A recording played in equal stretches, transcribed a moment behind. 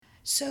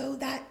So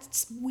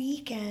that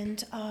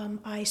weekend,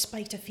 I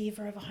spiked a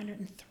fever of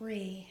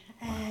 103,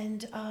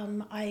 and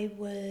I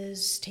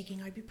was taking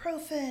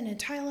ibuprofen and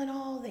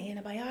Tylenol, the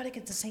antibiotic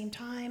at the same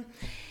time,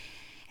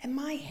 and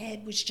my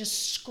head was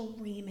just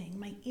screaming.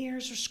 My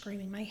ears were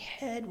screaming. My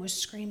head was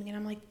screaming, and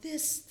I'm like,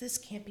 this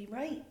can't be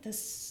right. There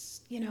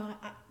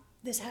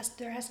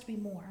has to be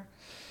more.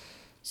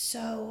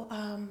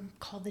 So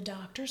called the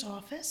doctor's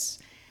office,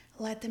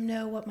 let them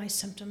know what my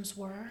symptoms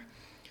were,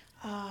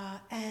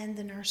 and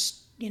the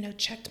nurse,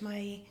 checked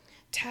my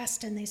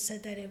test, and they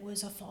said that it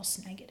was a false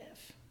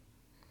negative.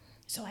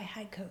 So I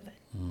had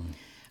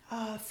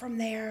COVID. From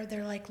there,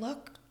 they're like,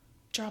 look,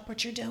 drop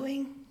what you're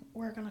doing.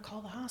 We're going to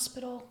call the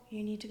hospital.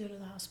 You need to go to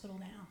the hospital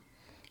now.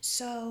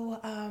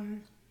 So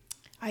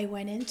I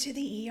went into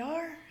the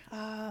ER.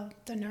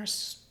 The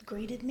nurse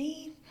greeted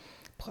me,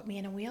 put me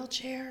in a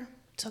wheelchair,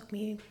 took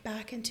me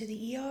back into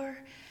the ER.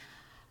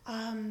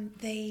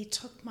 They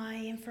took my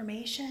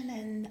information,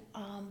 and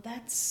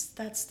that's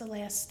the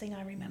last thing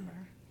I remember.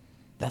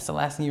 That's the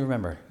last thing you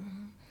remember?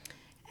 Mm-hmm.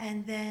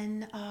 And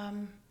then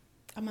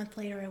a month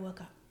later, I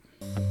woke up.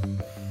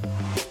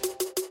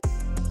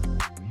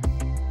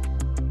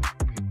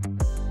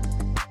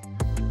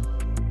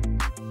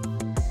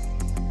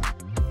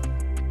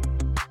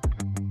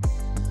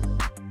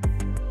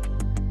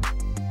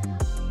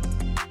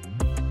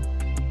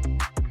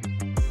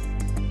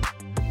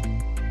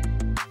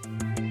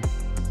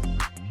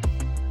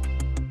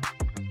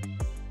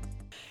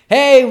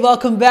 Hey,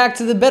 welcome back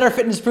to the Better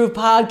Fitness Proof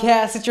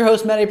podcast. It's your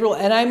host, Matt April,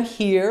 and I'm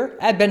here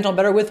at Bent on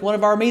Better with one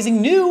of our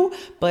amazing new,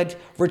 but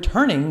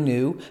returning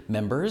new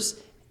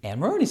members, Anne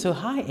Maroney. So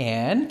hi,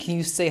 Anne. Can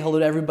you say hello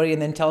to everybody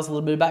and then tell us a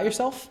little bit about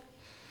yourself?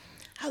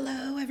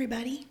 Hello,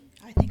 everybody.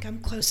 I think I'm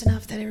close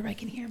enough that everybody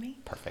can hear me.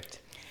 Perfect.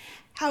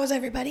 How's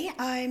everybody?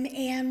 I'm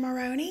Anne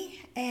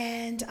Maroney,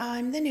 and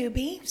I'm the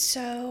newbie.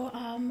 So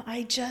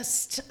I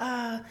just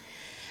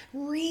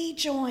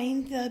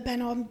rejoined the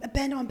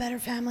Bent on Better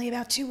family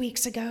about 2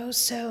 weeks ago.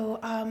 So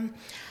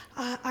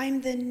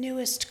I'm the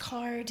newest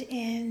card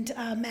in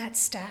Matt's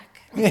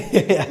stack.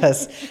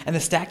 Yes, and the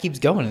stack keeps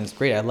going, and it's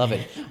great. I love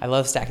it. I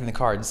love stacking the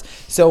cards.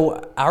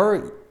 So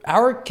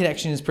our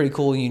connection is pretty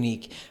cool and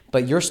unique,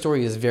 but your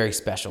story is very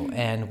special,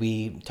 and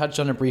we touched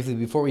on it briefly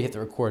before we hit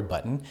the record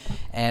button.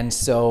 And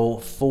so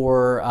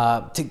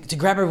to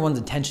grab everyone's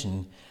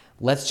attention,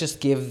 let's just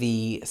give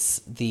the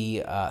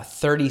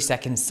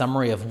 30-second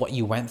summary of what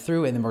you went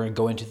through, and then we're going to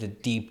go into the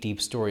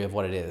deep story of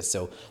what it is.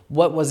 So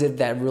what was it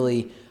that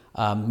really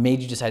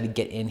made you decide to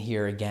get in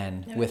here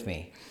again with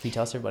me? Can you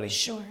tell us, everybody?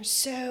 Sure.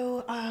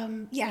 So,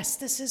 yes,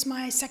 this is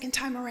my second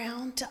time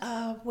around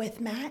with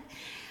Matt.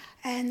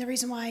 And the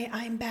reason why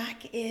I'm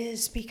back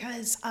is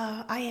because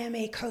I am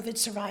a COVID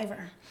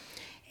survivor.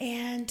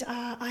 And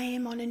I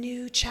am on a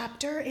new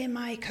chapter in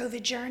my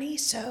COVID journey.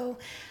 So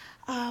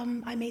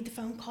I made the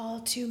phone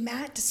call to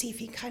Matt to see if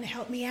he can kind of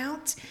help me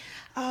out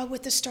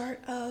with the start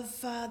of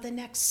the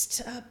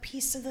next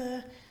piece of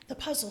the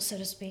puzzle, so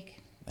to speak.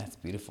 That's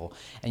beautiful.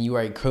 And you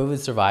are a COVID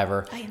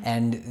survivor. I am.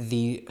 And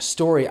the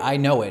story, I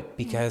know it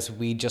because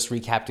we just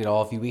recapped it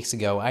all a few weeks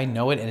ago. I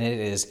know it, and it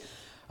is,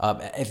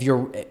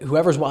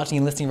 whoever's watching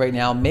and listening right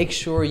now, make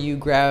sure you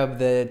grab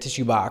the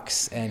tissue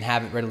box and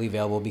have it readily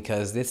available,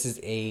 because this is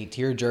a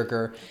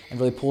tearjerker and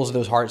really pulls at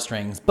those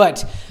heartstrings.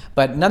 But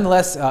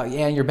nonetheless,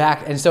 Anne, you're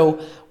back. And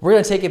so we're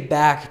going to take it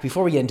back,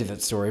 before we get into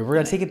that story, we're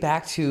going to take it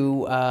back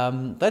to,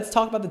 let's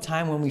talk about the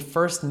time when we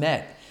first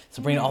met.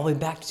 So bring it all the way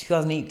back to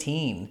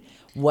 2018.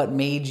 What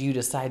made you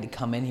decide to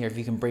come in here? If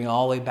you can bring it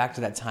all the way back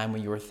to that time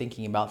when you were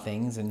thinking about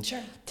things, and Sure.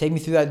 Take me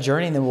through that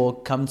journey, and then we'll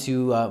come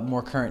to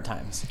more current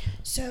times.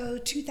 So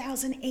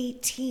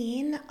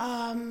 2018,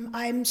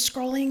 I'm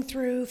scrolling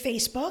through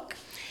Facebook,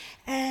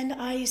 and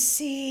I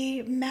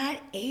see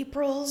Matt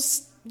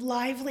April's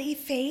lively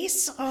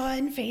face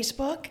on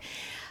Facebook,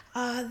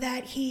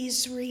 that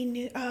he's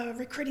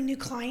recruiting new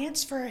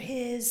clients for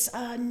his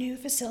new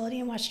facility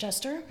in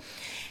Westchester.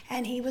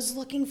 And he was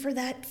looking for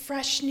that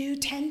fresh new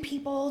 10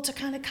 people to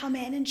kind of come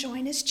in and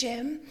join his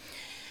gym.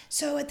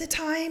 So at the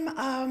time,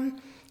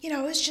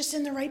 it was just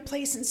in the right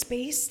place and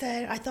space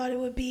that I thought it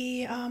would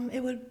be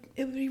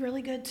be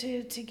really good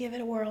to give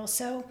it a whirl.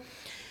 So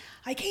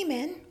I came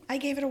in, I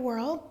gave it a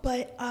whirl,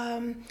 but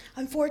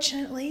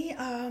unfortunately,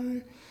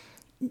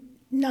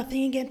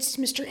 nothing against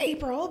Mr.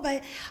 April,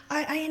 but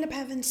I ended up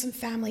having some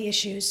family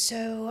issues.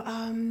 So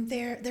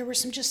there were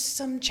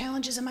some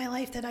challenges in my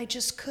life that I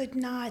just could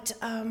not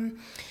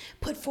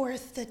put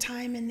forth the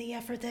time and the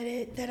effort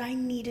that I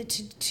needed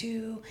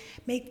to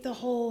make the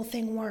whole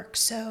thing work.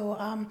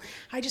 So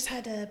I just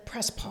had to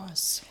press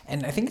pause.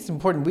 And I think it's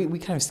important, we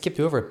kind of skipped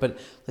over it, but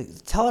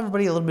tell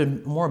everybody a little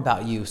bit more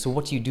about you. So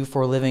what do you do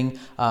for a living?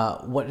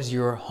 What does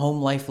your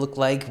home life look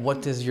like?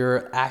 What does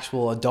your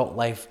actual adult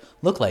life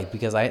look like?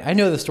 Because I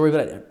know the story,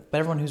 but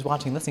everyone who's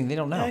watching and listening, they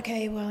don't know.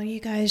 Okay, well, you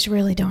guys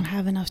really don't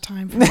have enough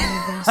time for all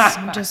of this.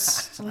 I'm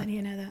just letting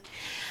you know that.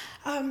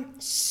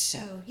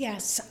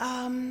 Yes,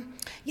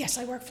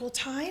 I work full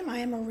time. I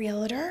am a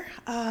realtor.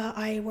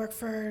 I work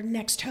for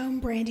Next Home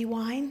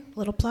Brandywine,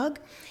 little plug,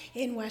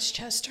 in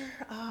Westchester.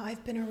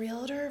 I've been a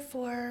realtor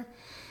for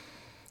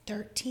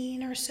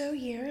 13 or so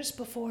years.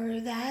 Before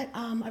that,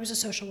 I was a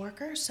social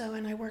worker,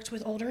 and I worked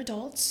with older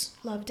adults,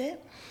 loved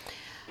it.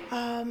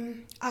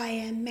 I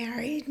am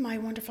married, my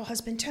wonderful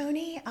husband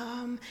Tony,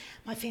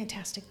 my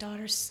fantastic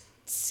daughter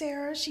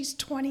Sarah, she's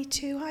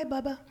 22. Hi,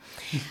 Bubba.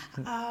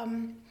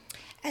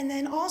 And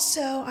then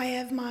also, I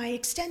have my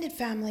extended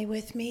family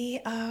with me.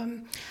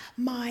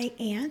 My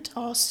aunt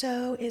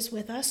also is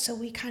with us, so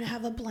we kind of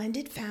have a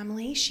blended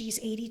family. She's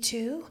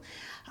 82,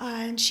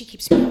 and she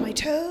keeps me on my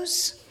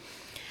toes.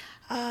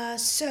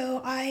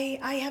 So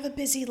I have a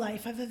busy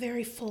life. I have a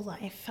very full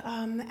life.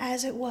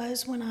 As it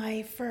was when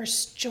I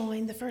first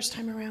joined the first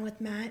time around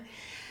with Matt,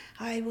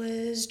 I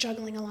was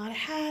juggling a lot of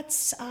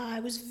hats. I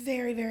was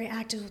very, very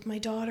active with my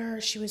daughter.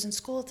 She was in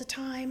school at the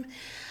time.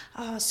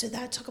 So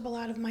that took up a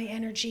lot of my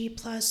energy,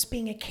 plus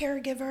being a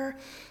caregiver.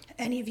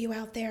 Any of you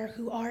out there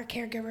who are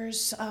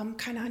caregivers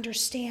kind of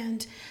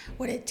understand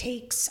what it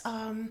takes,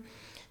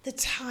 the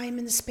time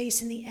and the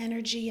space and the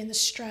energy and the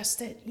stress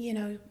that,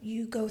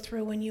 you go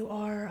through when you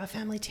are a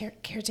family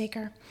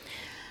caretaker.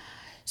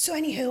 So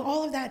anywho,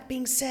 all of that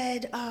being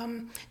said,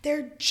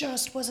 there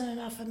just wasn't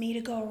enough of me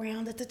to go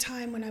around at the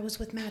time when I was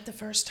with Matt the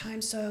first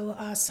time, so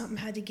something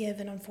had to give,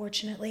 and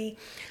unfortunately,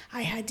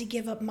 I had to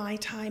give up my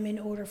time in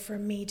order for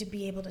me to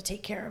be able to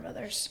take care of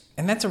others.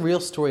 And that's a real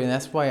story, and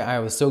that's why I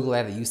was so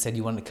glad that you said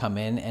you wanted to come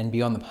in and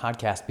be on the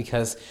podcast,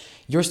 because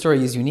your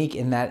story is unique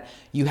in that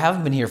you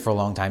haven't been here for a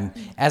long time.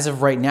 As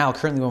of right now,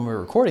 currently when we're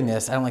recording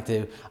this, I don't like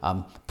to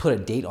put a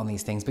date on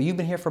these things, but you've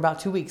been here for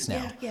about 2 weeks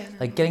now. Yeah.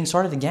 Like getting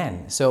started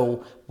again.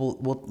 So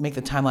we'll make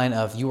the timeline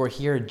of you were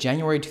here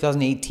January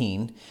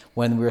 2018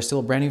 when we were still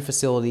a brand new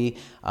facility.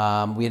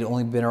 We had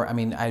only been,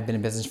 I had been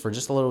in business for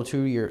just a little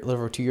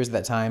over 2 years at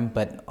that time,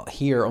 but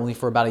here only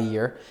for about a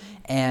year.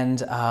 And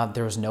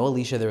there was no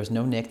Alicia, there was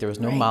no Nick, there was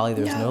no Molly,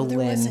 there was no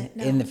Lynn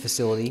in the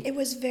facility. It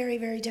was very,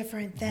 very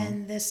different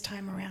than this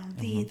time around.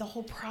 The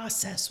whole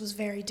process was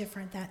very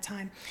different that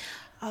time.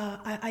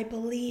 I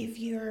believe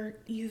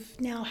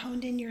you've now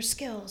honed in your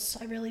skills.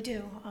 I really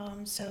do.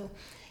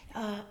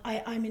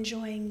 I'm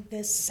enjoying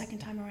this second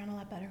time around a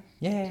lot better.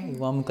 Yay!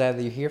 Well, I'm glad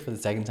that you're here for the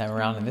second time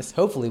around, and this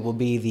hopefully will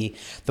be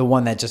the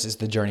one that just is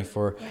the journey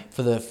for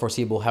the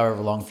foreseeable,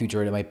 however long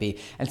future it might be.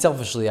 And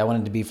selfishly, I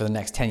want it to be for the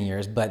next 10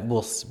 years, but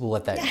we'll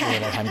let that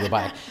time go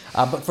by.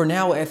 But for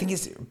now, I think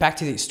it's back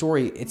to the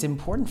story. It's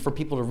important for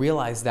people to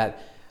realize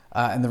that.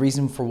 And the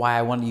reason for why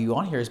I wanted you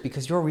on here is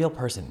because you're a real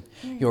person.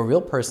 You're a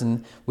real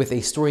person with a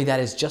story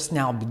that is just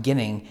now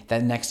beginning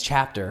that next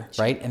chapter,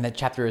 right? And that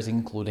chapter is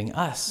including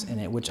us in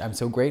it, which I'm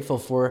so grateful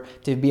for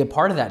to be a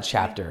part of that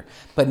chapter.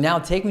 But now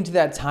take me to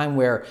that time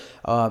where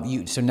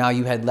now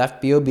you had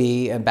left BOB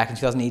and back in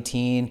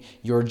 2018,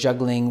 you're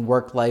juggling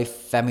work life,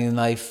 family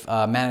life,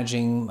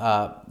 managing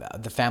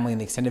the family and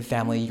the extended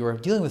family. You're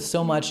dealing with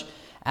so much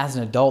as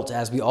an adult,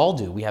 as we all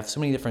do. We have so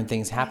many different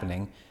things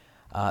happening.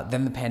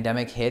 Then the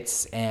pandemic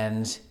hits,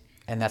 and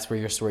that's where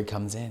your story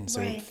comes in.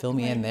 So fill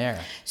me in there.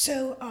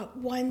 So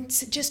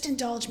just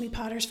indulge me,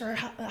 Potters, for a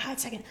hot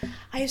second.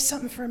 I have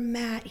something for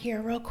Matt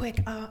here real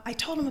quick. I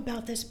told him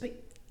about this, but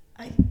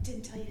I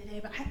didn't tell you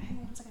today, but hang on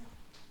 1 second.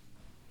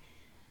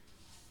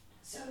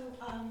 So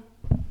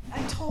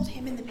I told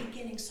him in the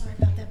beginning, sorry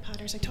about that,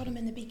 Potters. I told him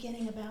in the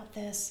beginning about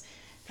this,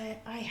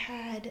 that I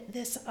had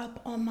this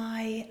up on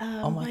my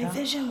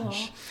vision wall.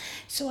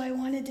 So I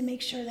wanted to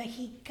make sure that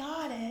he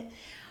got it.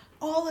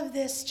 All of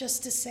this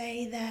just to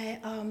say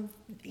that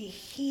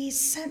he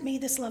sent me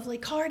this lovely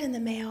card in the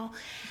mail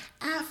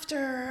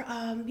after,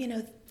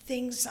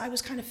 things, I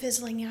was kind of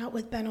fizzling out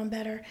with Ben on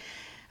Better,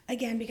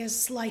 again,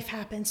 because life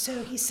happened.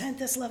 So he sent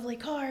this lovely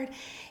card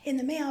in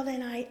the mail,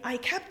 and I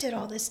kept it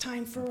all this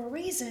time for a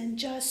reason,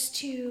 just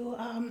to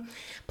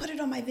put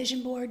it on my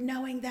vision board,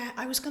 knowing that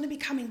I was going to be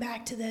coming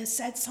back to this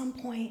at some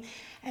point,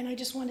 and I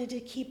just wanted to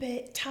keep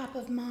it top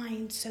of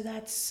mind, so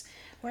that's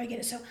where I get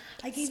it. So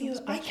I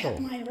kept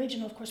my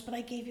original, of course, but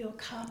I gave you a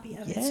copy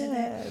of it so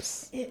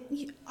that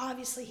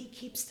obviously he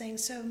keeps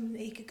things, so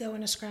he could go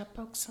in a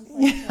scrapbook,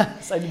 something like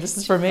that. So this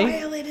is for me?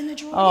 File it in the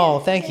drawer. Oh,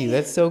 thank you.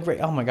 That's so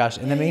great. Oh my gosh.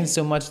 And that means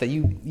so much that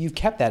you've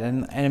kept that.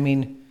 And I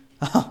mean,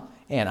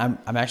 and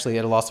I'm actually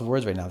at a loss of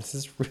words right now. This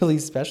is really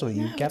special that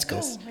you kept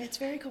this. It's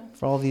very cool.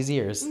 For all these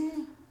years.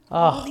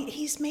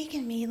 He's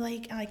making me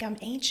like I'm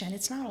ancient.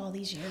 It's not all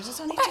these years. It's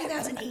only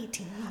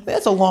 2018.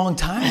 That's a long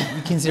time.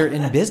 You consider it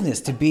in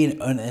business to be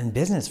in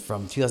business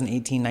from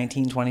 2018,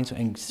 19, 20,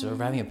 and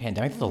surviving a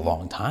pandemic. That's a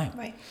long time.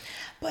 Right.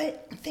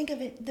 But think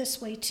of it this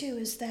way too: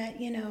 is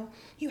that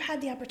you had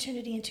the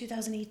opportunity in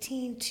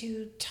 2018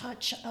 to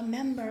touch a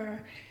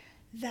member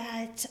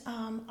that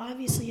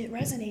obviously it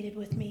resonated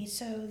with me,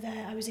 so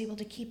that I was able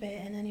to keep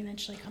it and then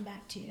eventually come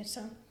back to you.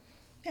 So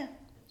yeah,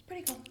 it's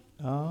pretty cool.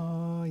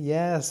 Oh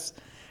yes.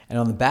 And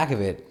on the back of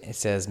it, it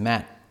says,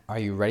 "Matt, are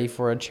you ready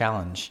for a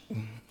challenge?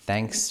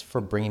 Thanks for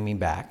bringing me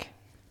back."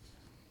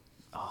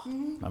 Oh,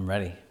 I'm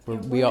ready. We're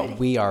We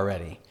are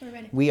ready. We're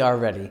ready. We are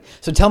ready.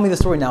 So tell me the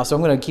story now. So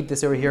I'm going to keep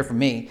this over here for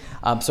me.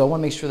 So I want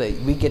to make sure that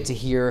we get to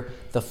hear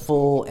the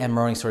full Anne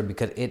Maroney story,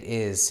 because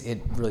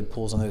it really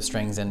pulls on those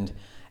strings, and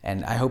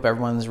I hope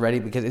everyone's ready,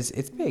 because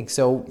it's big.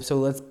 So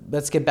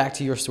let's get back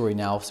to your story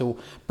now. So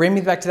bring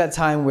me back to that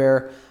time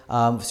where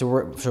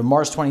so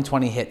March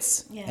 2020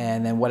 hits,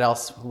 and then what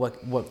else? What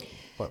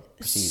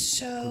proceeds?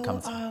 So,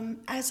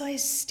 as I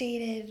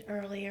stated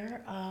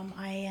earlier,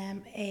 I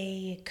am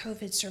a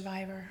COVID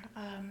survivor.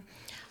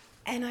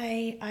 And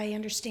I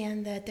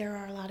understand that there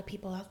are a lot of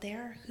people out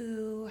there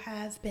who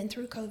have been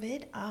through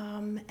COVID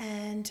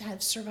and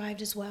have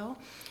survived as well.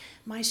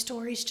 My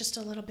story is just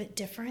a little bit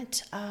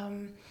different.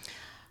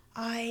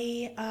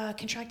 I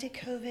contracted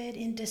COVID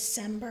in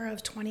December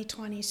of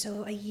 2020,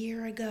 so a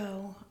year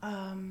ago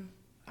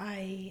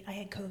I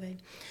had COVID.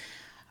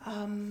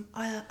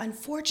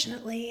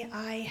 Unfortunately,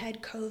 I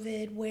had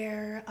COVID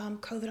where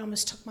COVID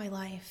almost took my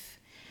life.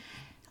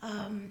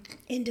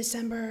 In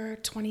December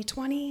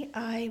 2020,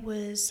 I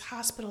was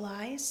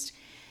hospitalized.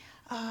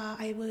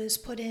 I was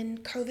put in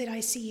COVID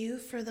ICU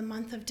for the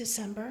month of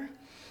December.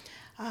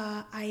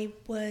 I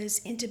was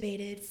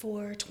intubated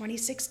for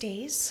 26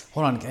 days.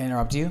 Hold on, can I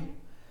interrupt you?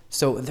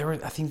 So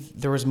I think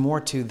there was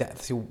more to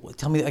that. So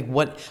tell me, like,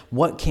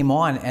 what came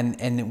on,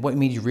 and what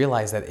made you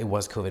realize that it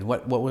was COVID?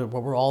 What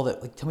were all the,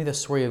 like, tell me the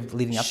story of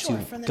leading up to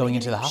going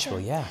into the hospital.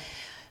 Sure. Yeah.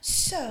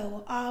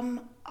 So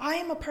I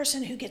am a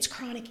person who gets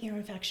chronic ear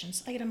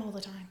infections. I get them all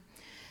the time.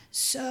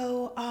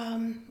 So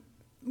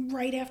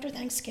right after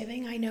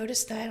Thanksgiving, I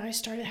noticed that I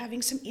started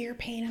having some ear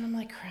pain, and I'm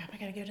like, crap, I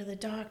gotta go to the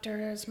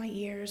doctor. It's my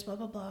ears, blah,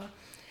 blah, blah.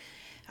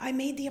 I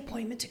made the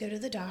appointment to go to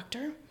the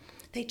doctor.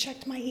 They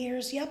checked my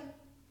ears. Yep,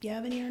 you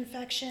have an ear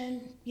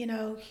infection.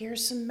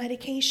 Here's some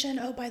medication.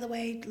 Oh, by the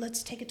way,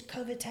 let's take a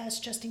COVID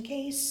test just in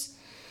case.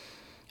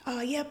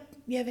 Yep,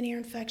 you have an ear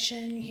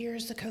infection.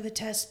 Here's the COVID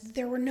test.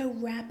 There were no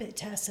rapid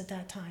tests at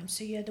that time,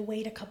 so you had to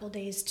wait a couple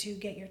days to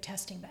get your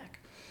testing back.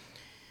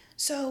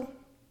 So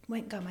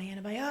went and got my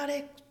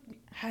antibiotic,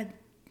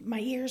 my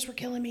ears were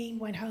killing me,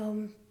 went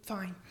home,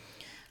 fine.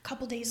 A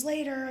couple days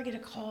later, I get a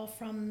call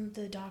from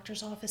the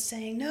doctor's office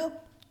saying, nope,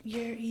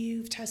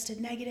 you've tested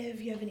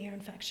negative, you have an ear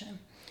infection.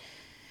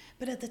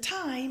 But at the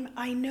time,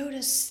 I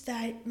noticed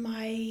that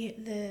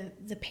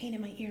the pain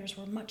in my ears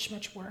were much,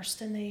 much worse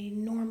than they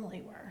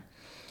normally were.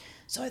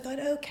 So I thought,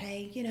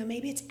 okay,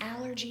 maybe it's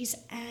allergies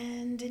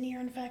and an ear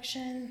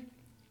infection.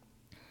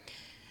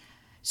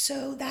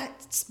 So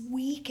that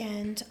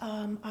weekend,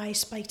 I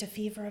spiked a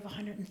fever of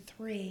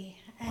 103,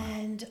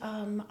 and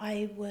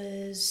I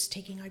was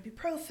taking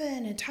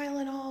ibuprofen and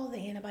Tylenol, the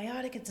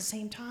antibiotic at the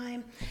same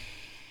time.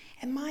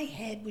 And my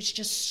head was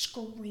just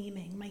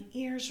screaming. My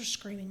ears were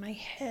screaming. My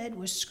head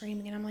was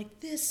screaming. And I'm like,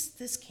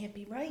 this can't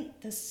be right.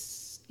 There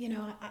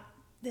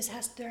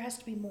has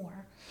to be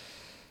more.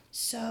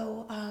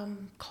 So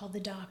called the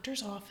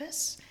doctor's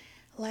office,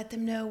 let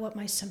them know what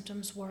my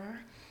symptoms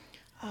were.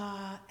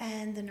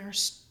 And the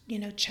nurse,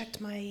 checked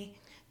my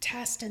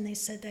test, and they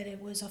said that it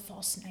was a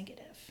false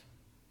negative.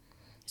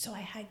 So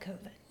I had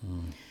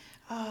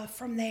COVID.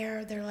 From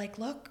there, they're like,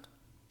 look,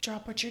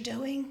 drop what you're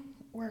doing.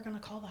 We're going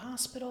to call the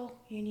hospital.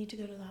 You need to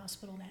go to the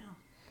hospital now.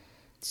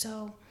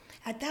 So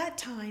at that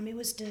time, it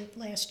was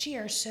last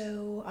year,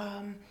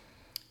 so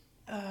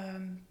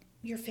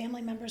your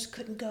family members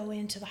couldn't go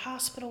into the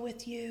hospital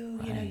with you.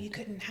 Right. You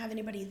couldn't have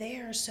anybody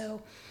there.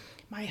 So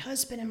my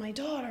husband and my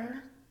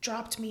daughter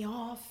dropped me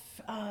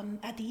off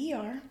at the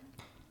ER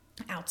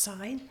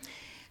outside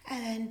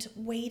and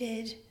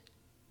waited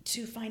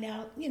to find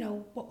out,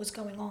 what was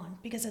going on.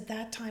 Because at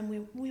that time,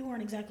 we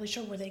weren't exactly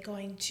sure. Were they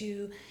going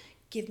to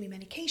give me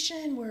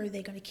medication? Were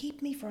they going to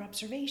keep me for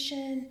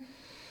observation?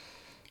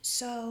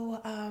 So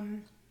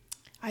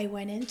I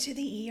went into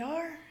the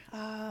ER.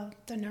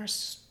 The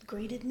nurse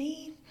greeted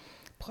me,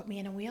 put me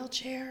in a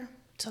wheelchair,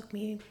 took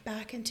me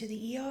back into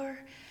the ER.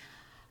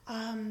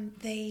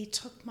 They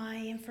took my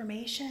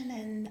information,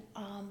 and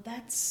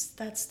that's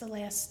the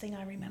last thing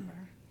I remember.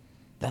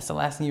 That's the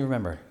last thing you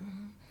remember?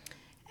 Mm-hmm.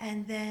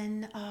 And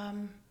then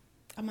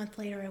a month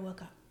later, I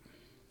woke up.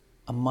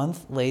 A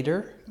month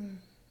later?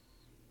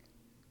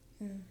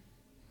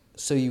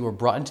 So you were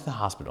brought into the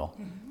hospital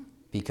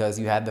because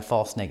you had the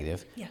false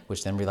negative,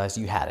 which then realized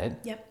you had it.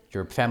 Yep.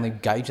 Your family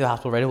got you to the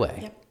hospital right away.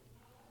 Yep.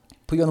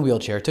 Put you on the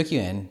wheelchair, took you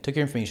in, took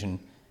your information,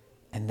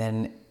 and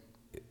then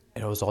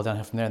it was all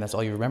downhill from there, and that's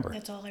all you remember.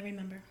 That's all I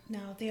remember. No,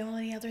 the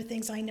only other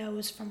things I know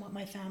is from what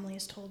my family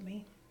has told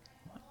me.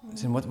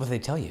 So what did they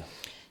tell you?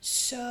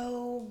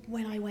 So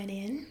when I went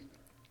in,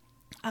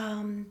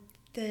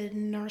 the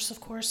nurse,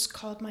 of course,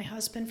 called my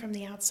husband from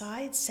the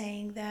outside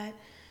saying that,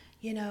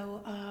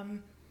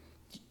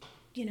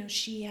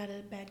 she had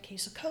a bad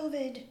case of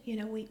COVID.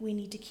 We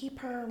need to keep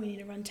her. We need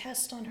to run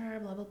tests on her,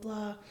 blah,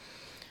 blah,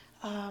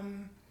 blah.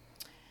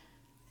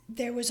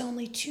 There was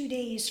only 2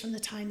 days from the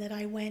time that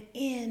I went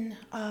in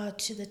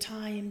to the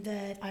time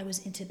that I was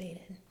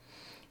intubated.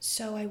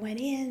 So I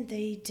went in,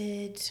 they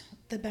did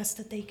the best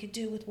that they could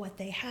do with what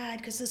they had,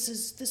 because this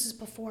is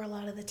before a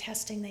lot of the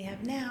testing they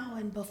have now,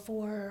 and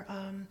before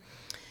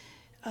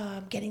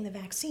getting the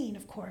vaccine,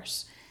 of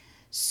course.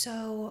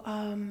 So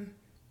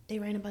they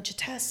ran a bunch of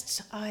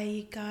tests.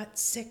 I got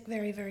sick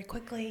very, very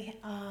quickly.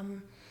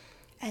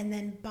 And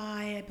then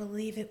by, I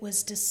believe it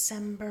was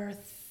December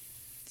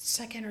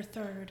 2nd or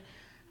 3rd,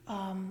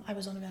 I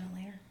was on a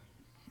ventilator.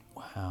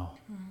 Wow.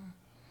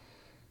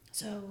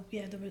 So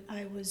yeah,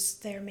 I was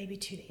there maybe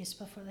 2 days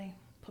before they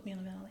put me on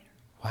the ventilator.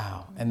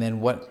 Wow. And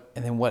then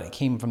what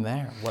came from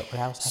there? What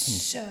else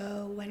happened?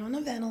 So went on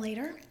the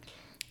ventilator,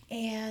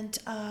 and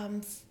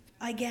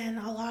again,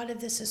 a lot of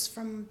this is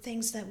from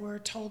things that were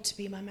told to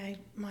me by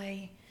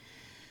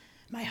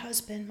my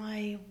husband,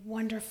 my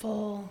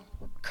wonderful,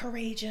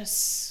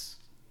 courageous.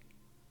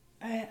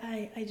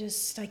 I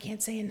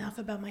can't say enough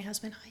about my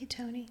husband. Hi,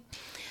 Tony.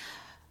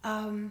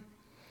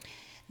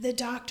 The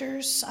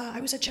doctors, I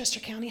was at Chester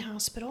County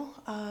Hospital.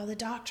 The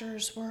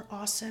doctors were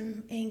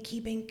awesome in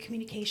keeping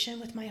communication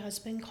with my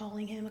husband,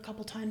 calling him a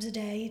couple times a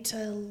day to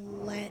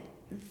let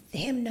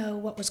him know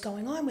what was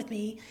going on with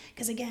me,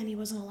 because again, he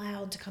wasn't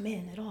allowed to come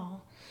in at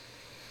all.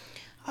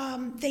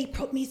 They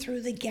put me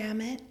through the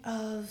gamut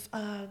of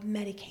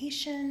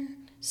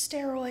medication,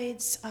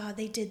 steroids.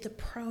 They did the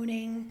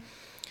proning.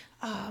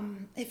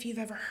 If you've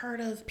ever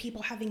heard of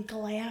people having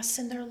glass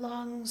in their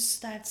lungs,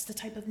 that's the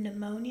type of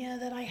pneumonia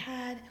that I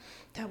had.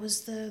 That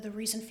was the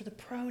reason for the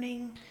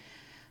proning.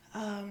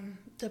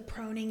 The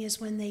proning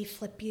is when they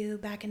flip you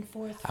back and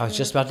forth. I was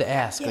just about to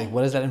ask, like,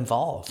 what does that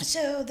involve?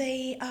 So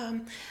they,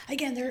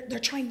 again, they're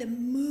trying to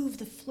move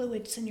the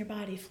fluids in your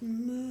body,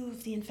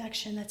 move the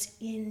infection that's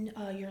in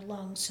your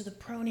lungs. So the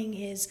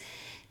proning is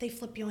they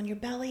flip you on your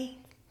belly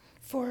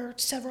for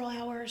several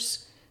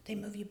hours. They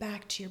move you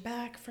back to your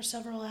back for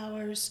several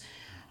hours.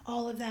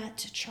 All of that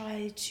to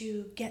try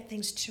to get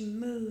things to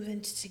move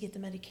and to get the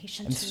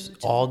medication to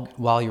all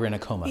while you're in a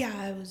coma? Yeah,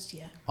 I was,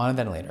 yeah. On a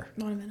ventilator?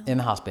 On a ventilator. In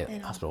the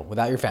hospital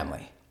without your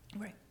family?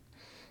 Right.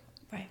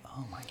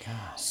 Oh my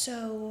gosh.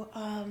 So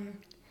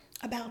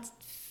about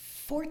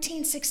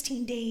 14,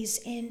 16 days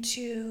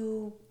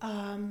into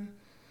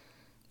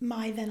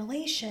my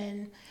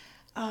ventilation,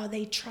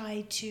 they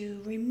tried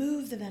to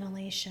remove the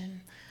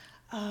ventilation.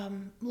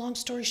 Long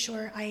story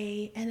short,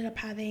 I ended up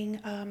having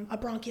a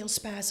bronchial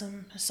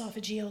spasm,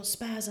 esophageal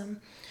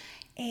spasm,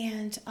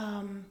 and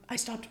I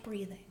stopped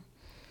breathing.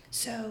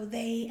 So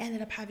they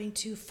ended up having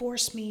to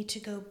force me to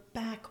go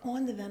back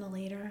on the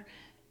ventilator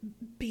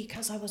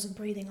because I wasn't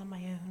breathing on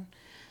my own.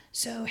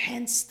 So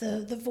hence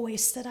the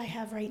voice that I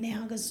have right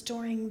now, because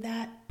during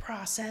that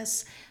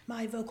process,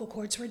 my vocal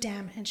cords were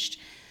damaged.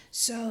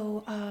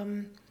 So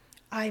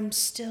I'm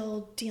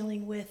still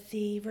dealing with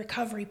the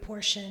recovery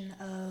portion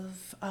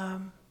of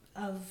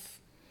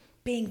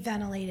being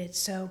ventilated.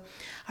 So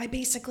I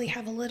basically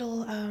have a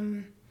little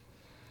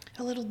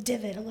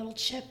divot, a little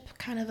chip,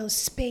 kind of a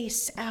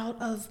space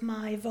out of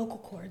my vocal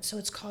cord. So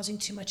it's causing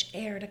too much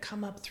air to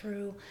come up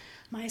through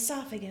my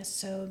esophagus.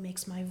 So it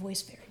makes my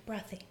voice very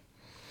breathy.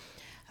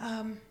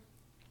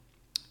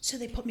 So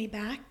they put me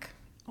back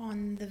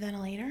on the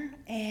ventilator,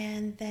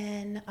 and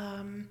then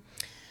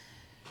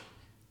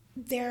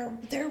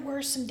there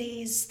were some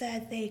days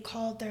that they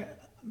called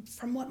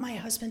from what my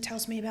husband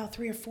tells me, about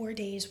 3 or 4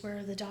 days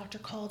where the doctor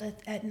called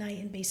at night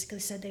and basically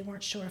said they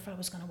weren't sure if I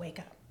was going to wake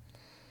up.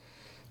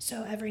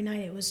 So every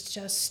night it was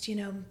just,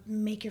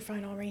 make your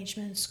final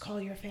arrangements, call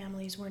your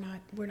families. We're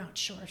not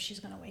sure if she's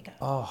going to wake up.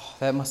 Oh,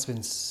 that must have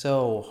been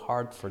so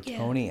hard for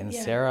Tony and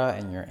Sarah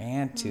and your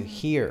aunt to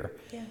hear.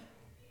 Yeah.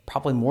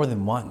 Probably more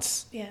than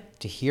once. Yeah.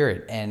 To hear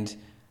it. And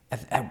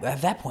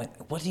at that point,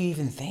 what do you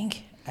even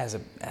think as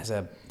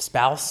a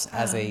spouse,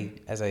 as a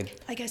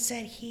like I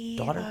said,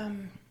 daughter?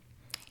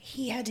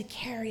 He had to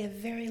carry a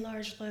very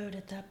large load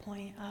at that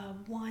point.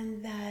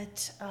 One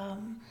that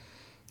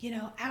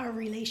our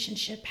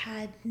relationship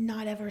had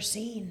not ever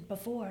seen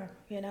before,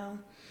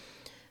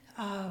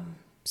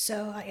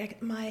 So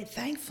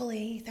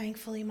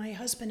thankfully, my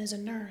husband is a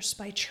nurse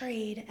by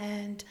trade,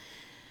 and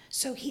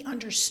so he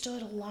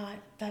understood a lot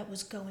that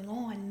was going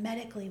on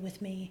medically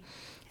with me.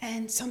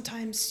 And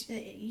sometimes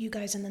you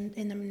guys in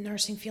the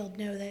nursing field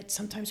know that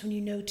sometimes when you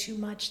know too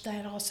much,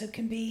 that also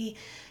can be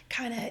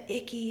kind of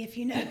icky if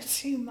you know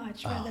too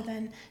much rather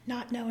than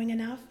not knowing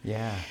enough.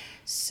 Yeah.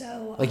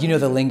 So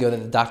the lingo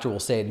that the doctor will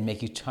say to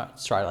make you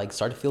start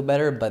to feel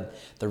better, but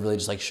they're really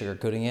just like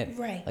sugarcoating it,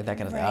 right? Like that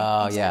kind of thing.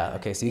 Right, Oh, exactly. yeah.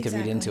 Okay, so you could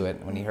read into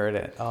it when you heard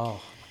it. Oh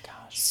my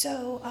gosh.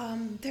 So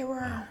there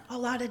were a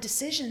lot of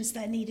decisions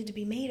that needed to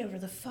be made over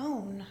the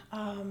phone,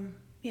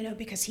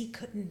 because he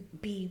couldn't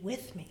be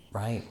with me.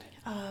 Right.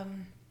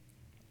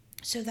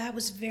 So that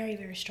was very,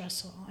 very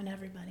stressful on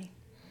everybody.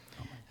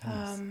 Oh my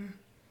goodness.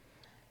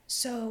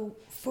 So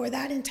for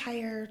that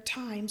entire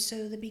time,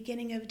 so the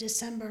beginning of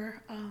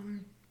December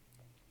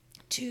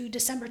to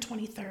December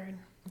 23rd.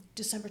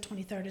 December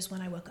 23rd is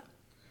when I woke up.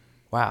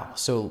 Wow.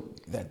 So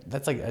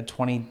that's like a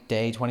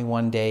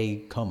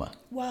 21-day coma.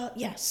 Well,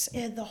 yes.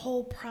 The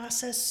whole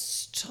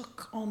process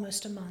took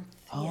almost a month.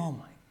 Oh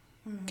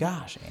my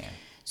gosh, Ann.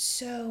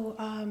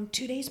 So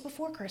 2 days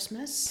before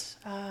Christmas,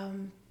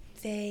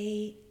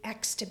 they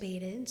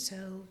extubated,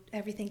 so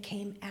everything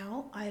came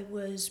out. I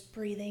was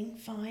breathing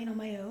fine on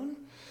my own.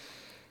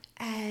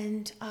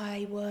 and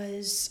I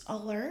was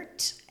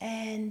alert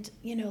and,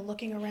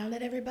 looking around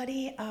at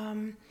everybody.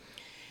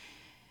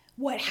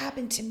 What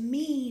happened to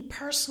me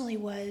personally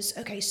was,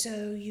 okay,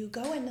 so you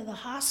go into the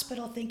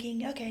hospital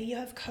thinking, okay, you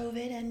have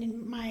COVID,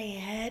 and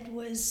I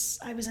was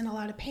in a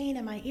lot of pain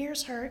and my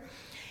ears hurt.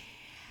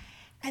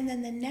 And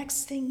then the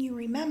next thing you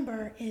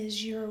remember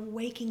is you're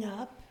waking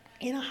up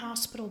in a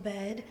hospital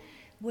bed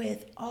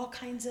with all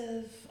kinds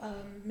of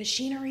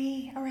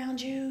machinery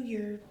around you.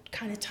 You're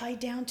kind of tied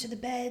down to the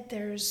bed.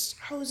 There's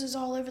hoses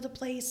all over the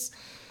place.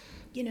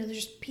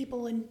 There's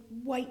people in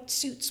white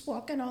suits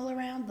walking all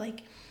around.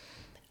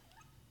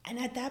 And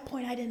at that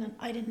point, I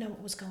didn't know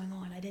what was going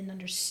on. I didn't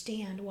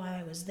understand why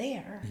I was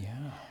there.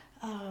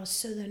 Yeah.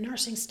 So the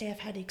nursing staff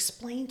had to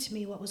explain to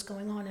me what was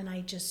going on, and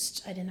I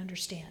didn't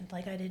understand.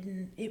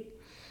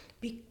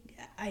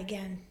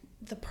 Again,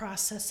 the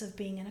process of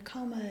being in a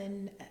coma,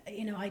 and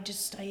I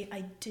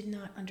did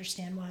not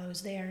understand why I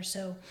was there.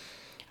 So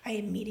I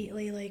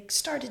immediately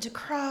started to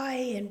cry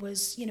and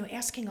was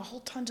asking a whole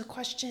tons of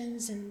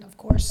questions, and of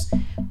course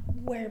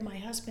where my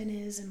husband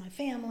is and my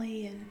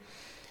family,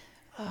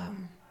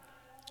 and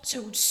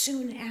so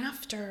soon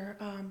after,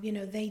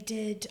 they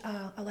did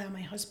allow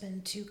my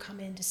husband to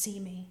come in to see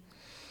me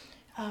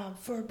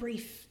for a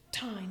brief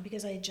time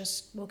because I had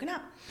just woken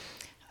up.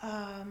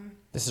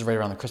 This is right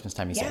around the Christmas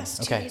time, you said? Yes,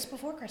 Okay. 2 days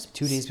before Christmas.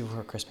 2 days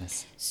before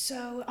Christmas.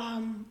 So,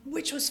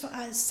 which was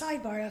a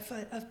sidebar,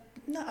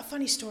 not a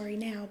funny story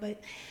now,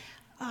 but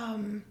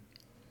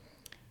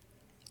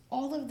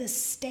all of the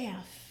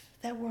staff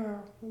that were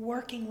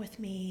working with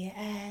me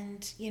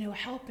and,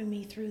 helping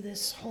me through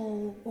this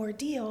whole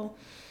ordeal,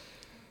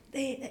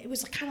 it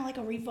was kind of like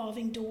a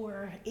revolving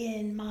door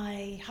in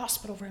my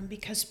hospital room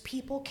because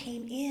people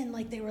came in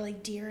like they were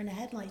like deer in the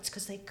headlights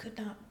because they could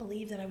not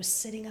believe that I was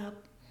sitting up,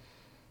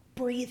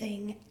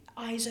 breathing,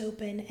 eyes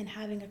open, and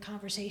having a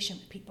conversation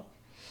with people.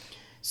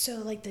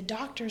 So the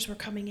doctors were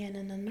coming in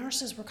and the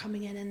nurses were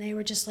coming in and they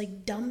were just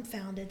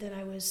dumbfounded that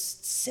I was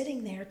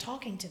sitting there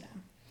talking to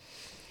them.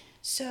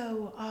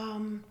 So,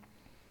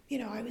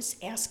 I was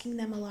asking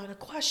them a lot of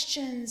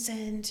questions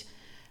and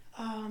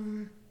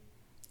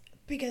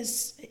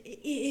because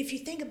if you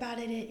think about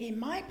it in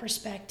my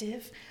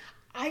perspective,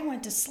 I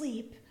went to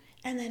sleep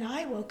and then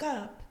I woke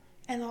up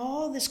and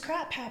all this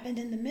crap happened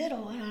in the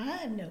middle and I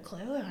had no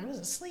clue. I was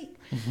asleep.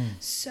 Mm-hmm.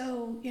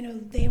 So,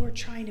 they were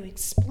trying to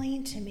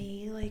explain to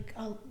me,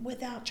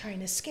 without trying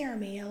to scare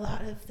me, a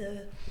lot of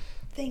the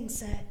things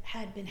that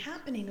had been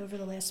happening over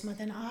the last month.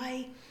 And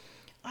I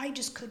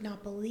just could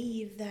not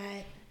believe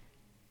that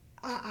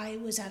I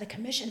was out of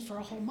commission for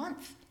a whole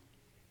month.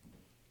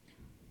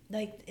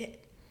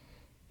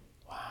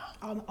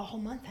 A whole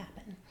month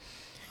happened.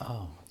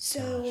 Oh.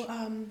 So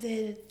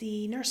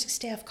the nursing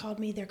staff called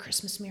me their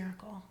Christmas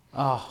miracle.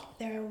 Oh.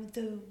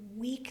 The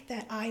week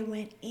that I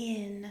went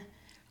in,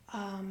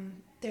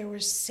 there were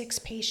 6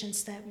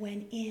 patients that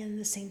went in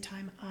the same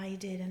time I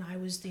did, and I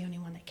was the only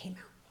one that came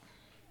out.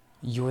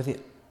 You're the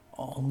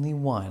only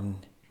one.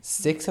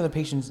 6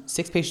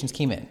 patients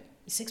came in.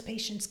 6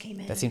 patients came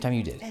in. That same time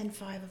you did. And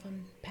 5 of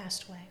them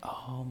passed away.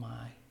 Oh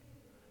my!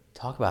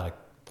 Talk about a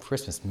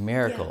Christmas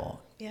miracle.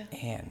 Yeah.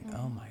 And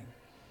oh my.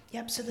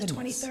 Yep. So the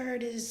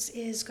 23rd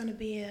is going to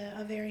be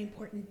a very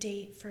important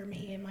date for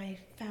me and my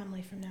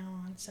family from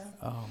now on. So.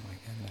 Oh my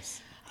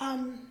goodness.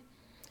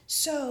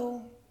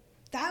 So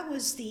that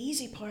was the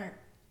easy part.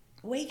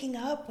 Waking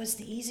up was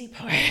the easy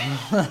part.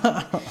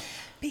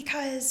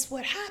 Because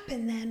what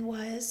happened then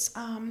was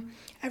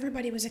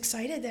everybody was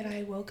excited that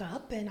I woke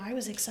up, and I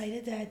was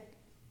excited that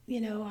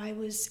I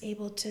was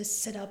able to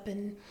sit up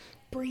and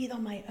breathe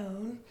on my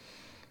own.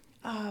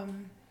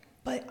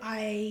 But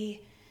I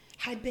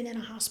had been in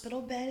a hospital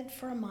bed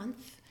for a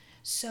month,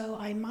 so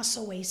I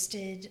muscle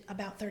wasted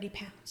about 30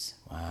 pounds.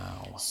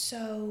 Wow.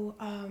 So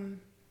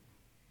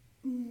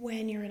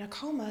when you're in a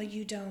coma,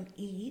 you don't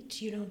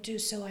eat, you don't do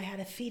so. I had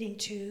a feeding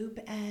tube,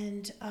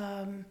 and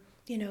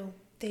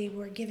they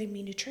were giving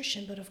me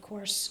nutrition, but of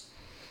course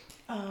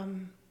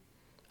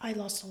I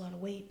lost a lot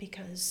of weight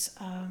because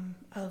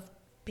of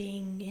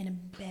being in a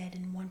bed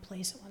in one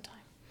place at one time.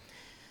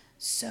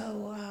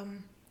 So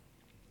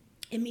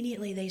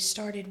immediately they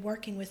started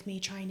working with me,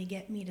 trying to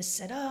get me to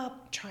sit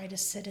up, try to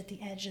sit at the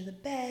edge of the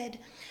bed.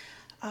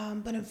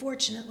 But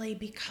unfortunately,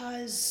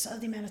 because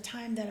of the amount of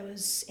time that I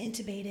was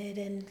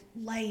intubated and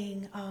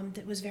laying,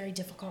 that was very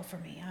difficult for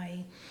me.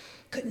 I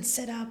couldn't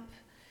sit up.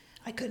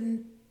 I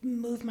couldn't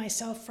move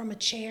myself from a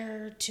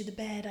chair to the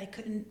bed. I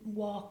couldn't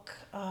walk.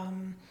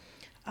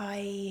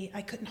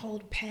 I couldn't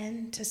hold a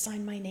pen to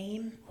sign my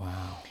name.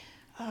 Wow.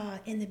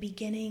 In the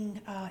beginning,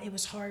 it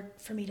was hard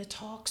for me to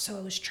talk, so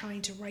I was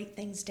trying to write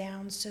things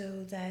down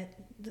so that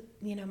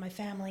my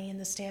family and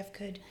the staff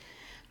could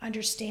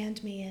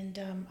understand me, and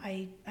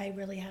I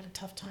really had a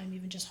tough time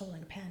even just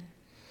holding a pen.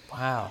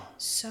 Wow.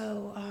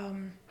 So,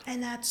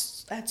 and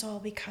that's all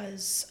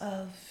because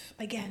of,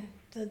 again,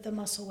 the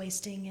muscle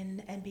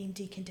wasting and being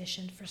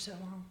deconditioned for so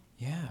long.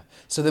 Yeah.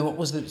 So then what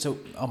was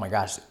oh my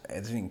gosh,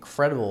 it's an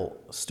incredible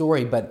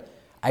story, but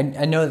I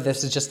know that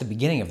this is just the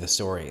beginning of the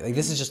story. Like,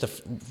 this is just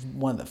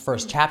one of the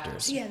first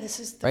chapters. Yeah, this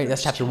is right.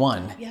 That's chapter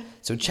 1. Yeah.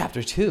 So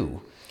chapter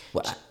 2.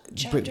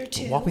 Chapter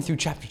 2. Walk me through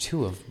chapter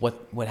 2 of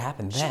what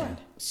happened then.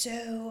 Sure.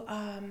 So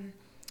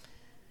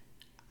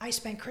I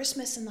spent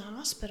Christmas in the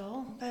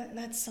hospital.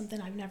 That's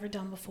something I've never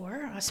done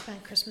before. I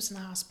spent Christmas in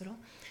the hospital.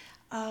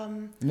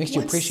 It makes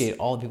you appreciate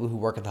all the people who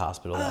work at the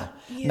hospital, though.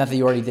 Yeah. Not that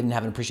you already didn't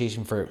have an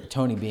appreciation for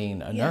Tony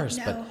being a nurse,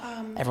 no,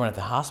 but everyone at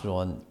the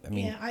hospital. And I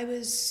mean, I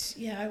was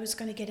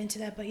going to get into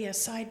that, but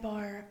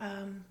sidebar.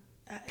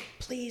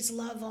 Please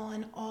love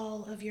on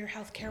all of your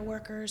healthcare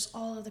workers,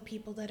 all of the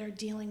people that are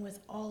dealing with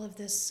all of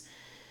this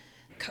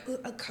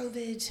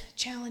COVID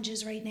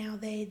challenges right now.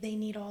 They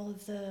need all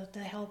of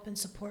the help and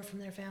support from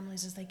their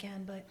families as they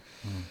can. But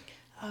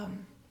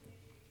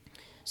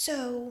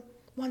so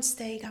once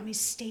they got me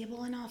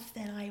stable enough,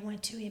 then I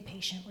went to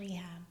inpatient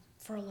rehab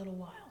for a little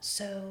while.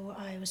 So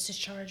I was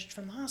discharged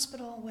from the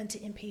hospital, went to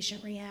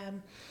inpatient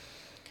rehab.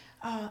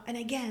 And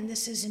again,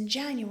 this is in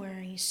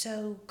January,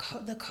 so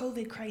the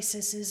COVID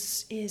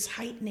crisis is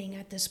heightening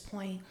at this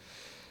point.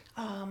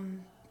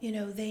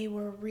 They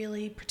were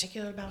really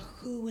particular about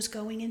who was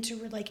going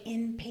into like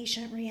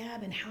inpatient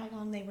rehab and how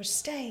long they were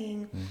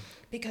staying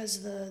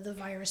because the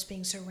virus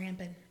being so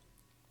rampant.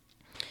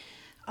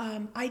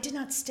 I did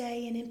not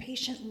stay in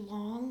inpatient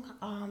long.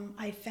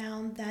 I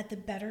found that the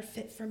better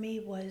fit for me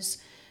was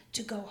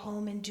to go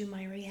home and do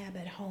my rehab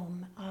at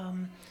home.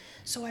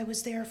 So I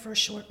was there for a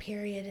short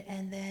period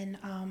and then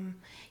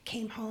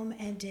came home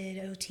and did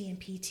OT and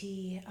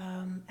PT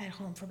at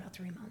home for about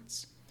 3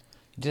 months.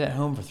 You did it at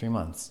home for 3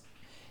 months.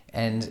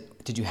 And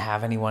did you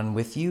have anyone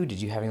with you?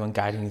 Did you have anyone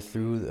guiding you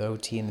through the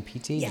OT and the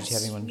PT? Yes. Did you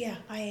have anyone? Yeah,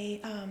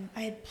 I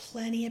had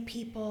plenty of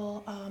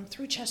people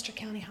through Chester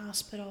County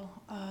Hospital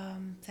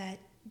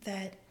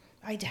that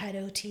I had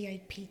OT, I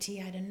had PT,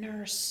 I had a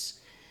nurse,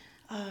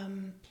 I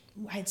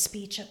had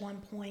speech at one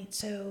point.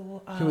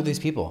 So who were these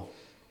people?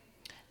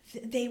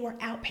 They were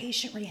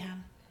outpatient rehab.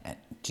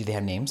 Do they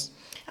have names?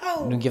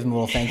 Oh, give them a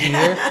little thank you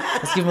here.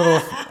 Let's give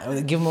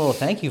them a little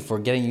thank you for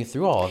getting you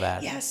through all of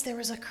that. Yes, there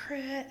was a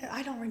Chris.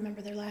 I don't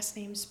remember their last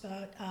names,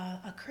 but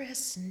a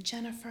Chris and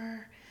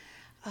Jennifer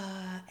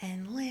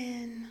and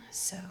Lynn.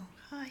 So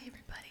hi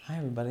everybody. Hi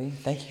everybody.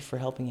 Thank you for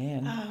helping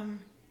Ann.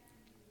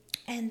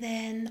 And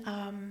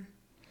then.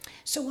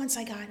 So once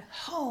I got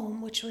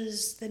home, which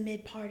was the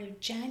mid part of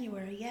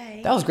January,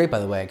 yay. That was great, by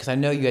the way, because I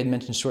know you had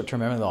mentioned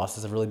short-term memory loss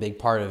is a really big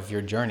part of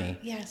your journey.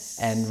 Yes.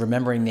 And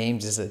remembering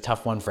names is a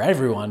tough one for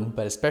everyone,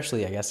 but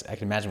especially, I guess, I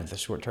can imagine with the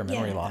short-term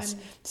memory loss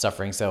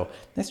suffering. So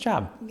nice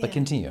job, but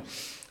continue.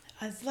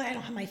 I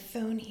don't have my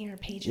phone here,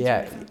 pages.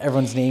 Yeah,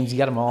 everyone's names, you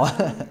got them all.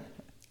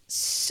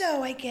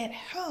 So I get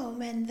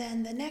home, and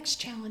then the next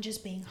challenge is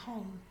being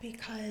home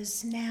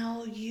because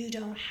now you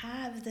don't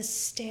have the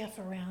staff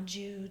around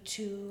you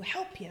to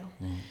help you.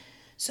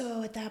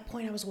 So at that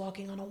point, I was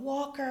walking on a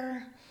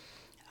walker.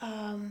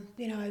 I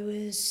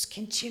was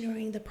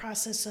continuing the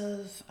process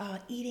of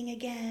eating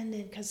again,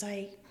 and because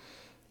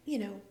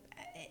you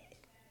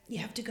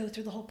have to go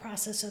through the whole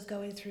process of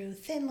going through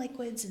thin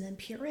liquids and then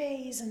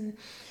purees and.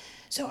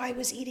 So I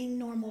was eating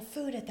normal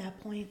food at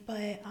that point,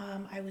 but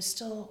I was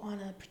still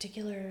on a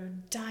particular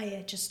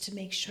diet just to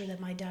make sure that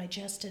my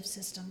digestive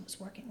system was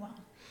working well.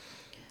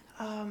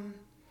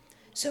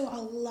 So a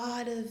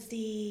lot of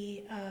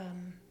the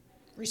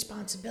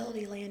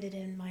responsibility landed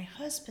in my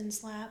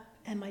husband's lap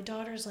and my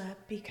daughter's lap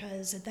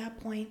because at that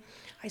point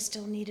I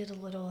still needed a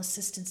little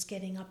assistance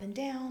getting up and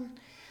down.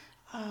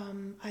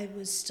 I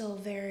was still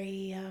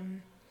very...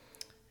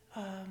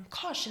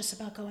 cautious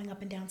about going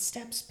up and down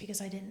steps because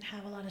I didn't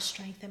have a lot of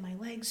strength in my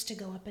legs to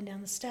go up and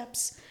down the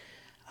steps.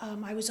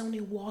 I was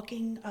only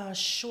walking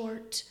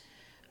short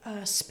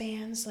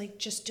spans, like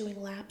just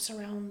doing laps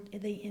around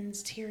the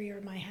interior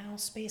of my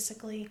house,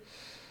 basically,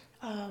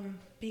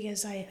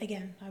 because I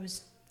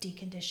was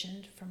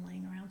deconditioned from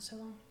laying around so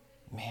long.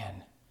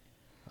 Man,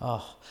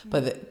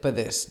 but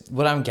this,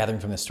 what I'm gathering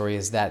from this story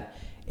is that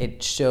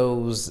it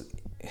shows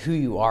who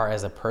you are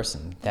as a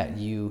person. That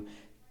you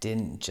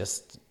didn't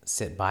just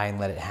sit by and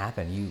let it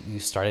happen. You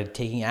started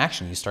taking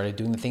action. You started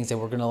doing the things that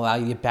were going to allow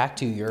you to get back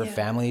to your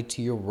family,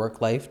 to your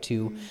work life,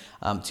 to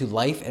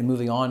life, and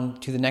moving on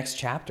to the next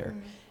chapter.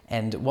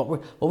 And what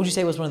would you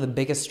say was one of the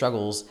biggest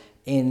struggles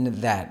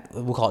in that?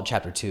 We'll call it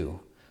chapter 2.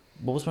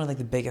 What was one of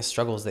the biggest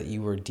struggles that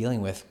you were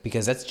dealing with?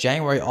 Because that's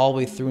January all the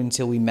way through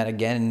until we met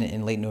again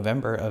in late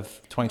November of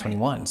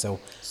 2021. Right.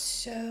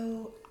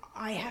 So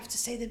I have to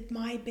say that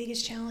my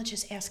biggest challenge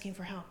is asking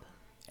for help.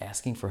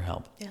 Asking for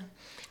help. Yeah.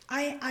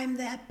 I'm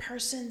that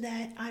person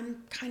that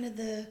I'm kind of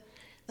the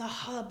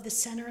hub, the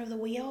center of the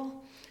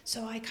wheel.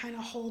 So I kind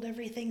of hold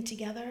everything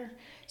together.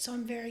 So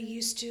I'm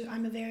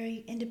a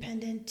very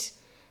independent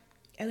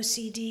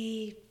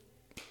OCD,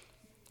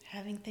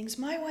 having things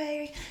my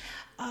way,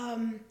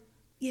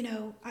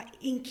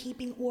 in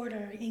keeping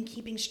order, in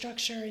keeping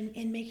structure,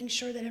 in making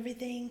sure that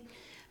everything,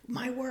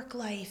 my work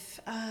life,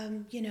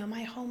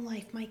 my home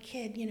life, my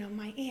kid,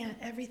 my aunt,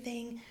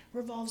 everything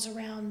revolves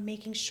around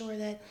making sure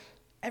that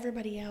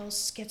everybody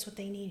else gets what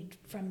they need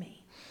from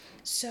me.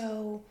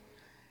 So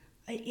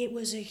it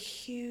was a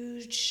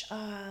huge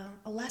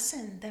a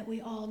lesson that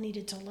we all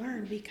needed to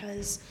learn,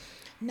 because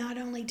not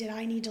only did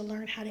I need to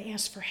learn how to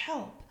ask for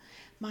help,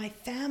 my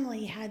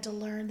family had to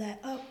learn that,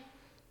 oh,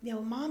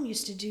 mom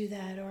used to do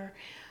that, or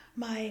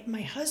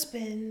my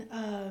husband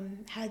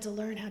had to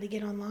learn how to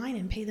get online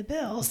and pay the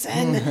bills,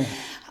 and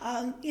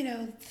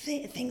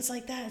things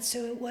like that.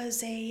 So it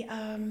was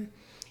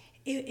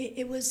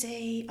it was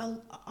a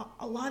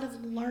lot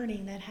of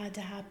learning that had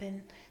to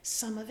happen.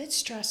 Some of it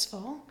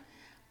stressful,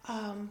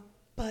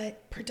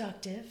 but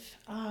productive.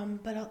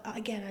 But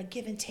again, a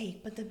give and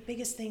take. But the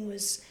biggest thing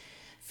was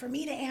for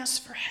me to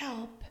ask for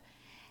help,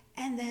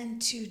 and then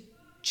to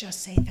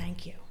just say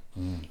thank you.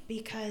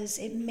 Because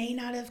it may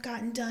not have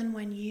gotten done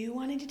when you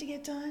wanted it to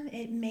get done.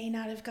 It may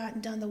not have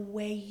gotten done the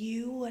way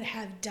you would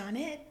have done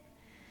it,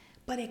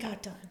 but it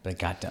got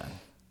done.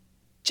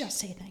 Just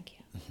say thank you.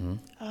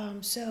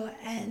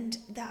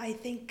 I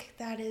think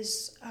that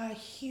is a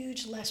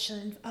huge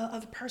lesson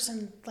of a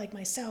person like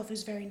myself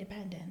who's very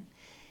independent.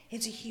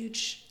 It's a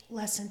huge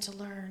lesson to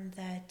learn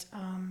that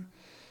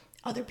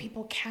other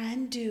people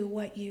can do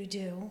what you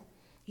do.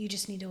 You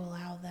just need to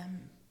allow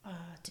them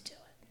to do it.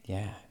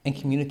 Yeah, and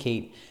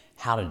communicate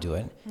how to do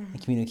it, and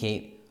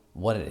communicate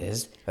what it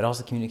is, but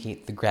also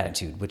communicate the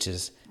gratitude, which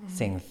is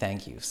saying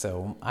thank you.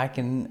 So I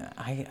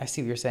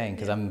see what you're saying,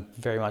 because I'm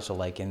very much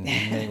alike in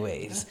many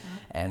ways.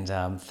 And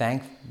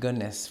thank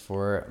goodness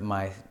for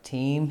my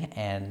team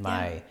and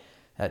my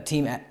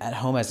team at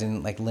home, as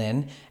in like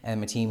Lynn,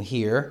 and my team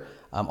here.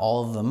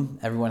 All of them,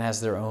 everyone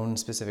has their own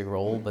specific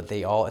role, but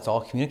it's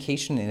all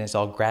communication, and it's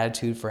all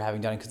gratitude for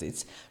having done it. Because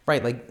it's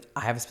right, like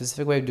I have a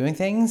specific way of doing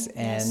things,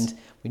 and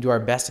we do our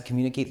best to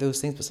communicate those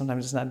things, but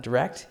sometimes it's not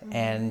direct.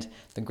 And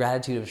the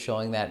gratitude of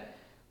showing that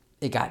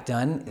it got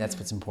done, that's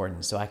what's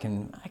important. So I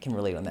can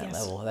relate on that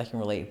level. I can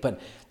relate. But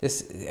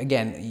this,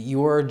 again,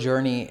 your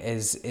journey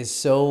is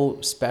so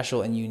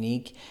special and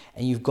unique,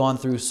 and you've gone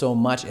through so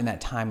much in that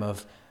time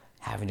of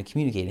having to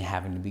communicate and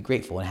having to be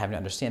grateful and having to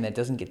understand that it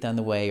doesn't get done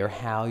the way or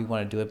how you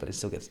want to do it, but it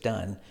still gets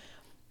done.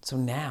 So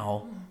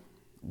now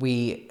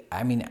I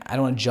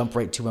don't want to jump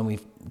right to when we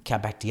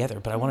got back together,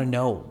 but I want to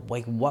know,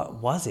 like, what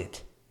was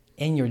it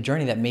in your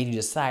journey that made you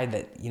decide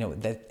that,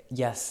 that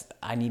yes,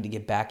 I need to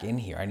get back in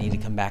here. I need to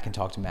come back and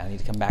talk to Matt. I need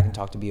to come back and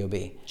talk to BOB.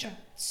 Sure.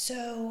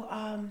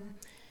 So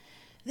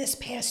this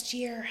past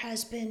year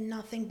has been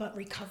nothing but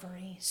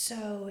recovery.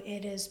 So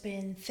it has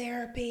been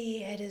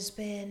therapy. It has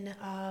been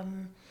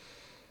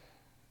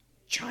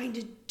trying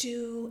to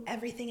do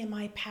everything in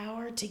my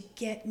power to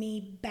get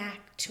me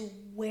back to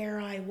where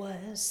I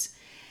was.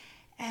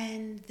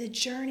 And the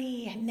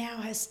journey now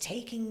has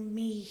taken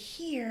me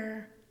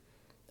here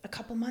a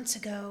couple months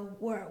ago,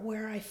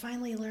 where I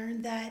finally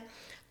learned that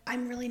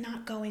I'm really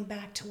not going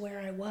back to where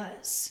I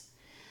was.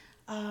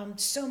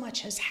 So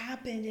much has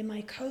happened in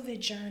my COVID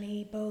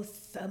journey,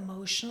 both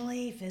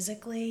emotionally,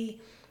 physically,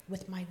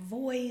 with my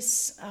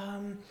voice,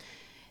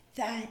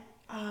 that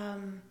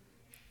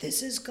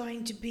this is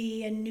going to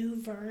be a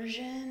new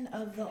version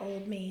of the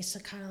old me, so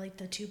kind of like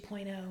the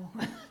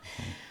 2.0.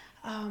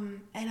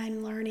 And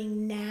I'm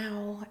learning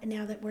now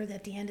that we're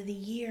at the end of the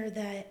year,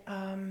 that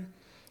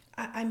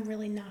I'm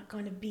really not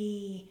going to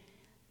be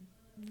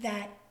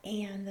that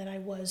Anne that I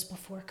was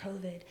before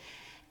COVID.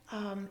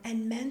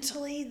 And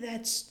mentally,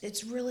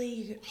 it's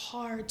really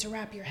hard to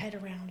wrap your head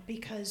around,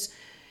 because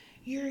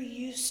you're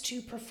used to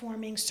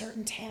performing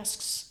certain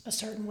tasks a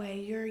certain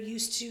way. You're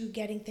used to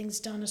getting things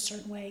done a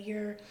certain way.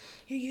 You're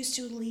used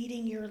to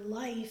leading your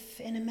life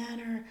in a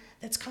manner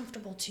that's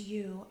comfortable to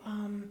you.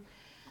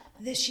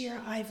 This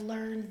year, I've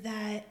learned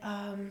that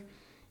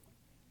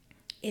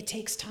it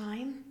takes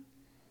time,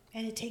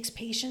 and it takes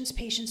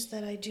patience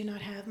that I do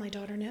not have. My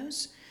daughter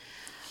knows.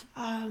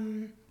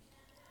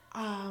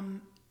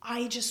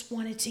 I just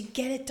wanted to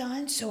get it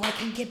done so I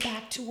can get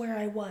back to where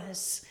I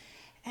was.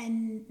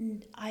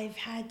 And I've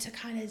had to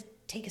kind of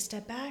take a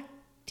step back,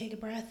 take a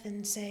breath,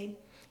 and say,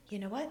 you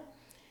know what?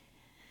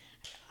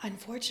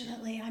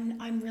 Unfortunately,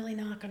 I'm really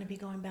not going to be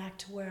going back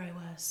to where I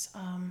was,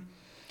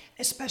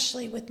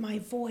 especially with my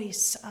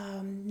voice.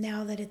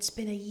 Now that it's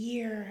been a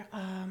year,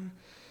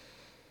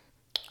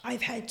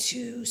 I've had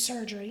 2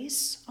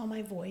 surgeries on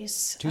my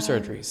voice. 2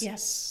 surgeries?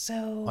 Yes.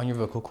 So on your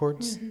vocal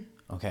cords?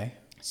 Mm-hmm. Okay.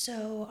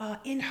 So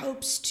in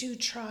hopes to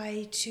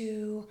try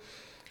to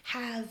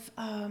have,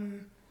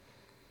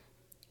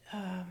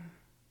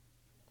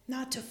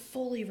 not to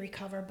fully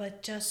recover,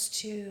 but just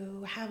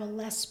to have a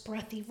less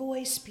breathy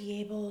voice,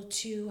 be able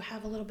to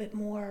have a little bit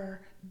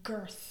more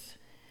girth,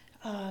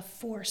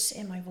 force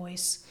in my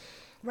voice.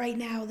 Right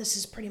now, this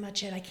is pretty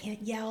much it. I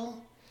can't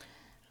yell.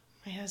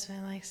 My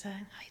husband likes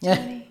that. Hi,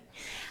 Tony.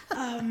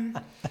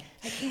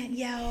 I can't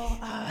yell.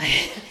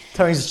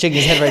 Tony's just shaking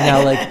his head right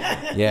now, like,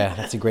 yeah,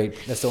 that's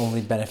the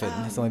only benefit.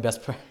 That's the only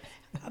best part.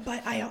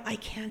 But I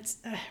can't,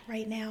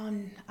 right now,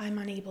 I'm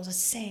unable to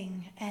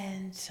sing,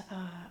 and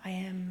I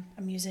am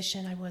a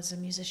musician. I was a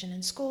musician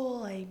in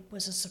school. I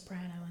was a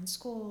soprano in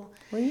school.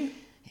 Were you?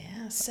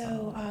 Yeah,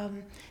 so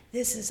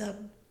this is a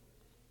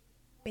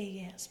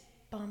big-ass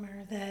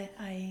bummer that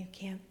I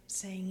can't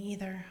sing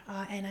either,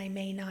 and I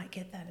may not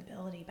get that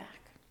ability back.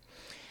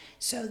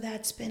 So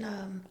that's been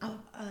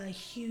a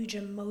huge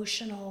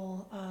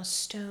emotional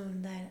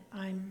stone that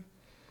I'm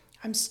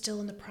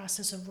still in the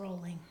process of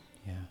rolling.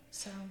 Yeah.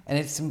 So.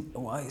 And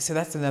so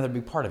that's another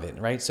big part of it,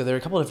 right? So there are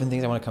a couple of different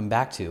things I want to come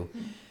back to.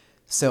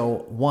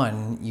 So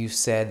one, you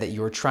said that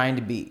you were trying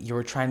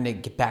to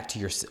get back to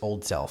your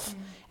old self.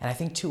 And I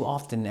think too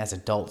often as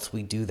adults,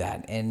 we do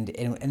that and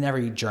in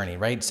every journey,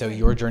 right? So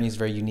your journey is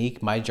very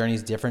unique. My journey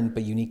is different,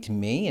 but unique to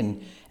me.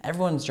 And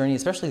everyone's journey,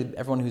 especially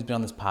everyone who's been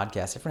on this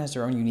podcast, everyone has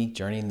their own unique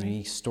journey and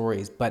unique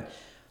stories. But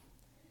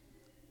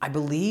I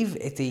believe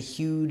it's a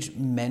huge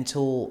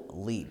mental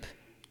leap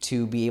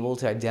to be able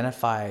to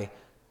identify,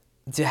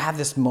 to have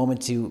this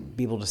moment to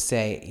be able to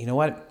say, you know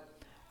what?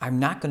 I'm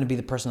not going to be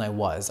the person I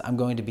was. I'm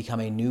going to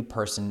become a new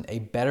person, a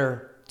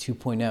better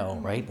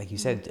 2.0, right? Like you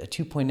said, a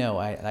 2.0.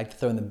 I like to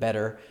throw in the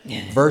better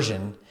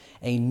version,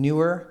 a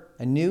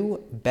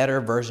new,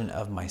 better version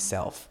of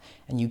myself.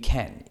 And you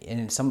can.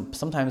 And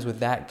sometimes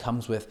with that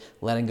comes with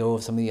letting go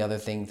of some of the other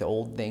things, the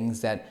old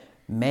things that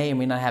may or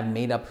may not have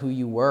made up who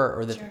you were,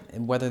 or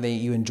whether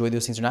you enjoy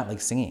those things or not, like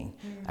singing.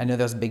 I know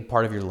that was a big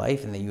part of your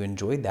life and that you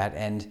enjoyed that.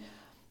 And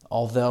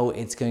although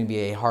it's going to be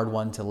a hard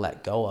one to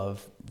let go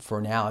of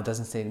for now, it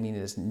doesn't say to mean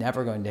it's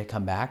never going to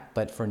come back,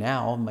 but for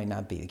now it might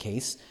not be the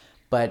case.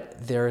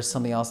 But there is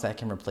something else that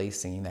can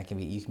replace singing that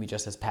you can be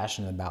just as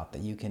passionate about,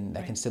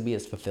 that can still be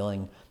as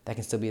fulfilling, that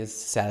can still be as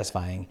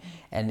satisfying.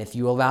 And if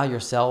you allow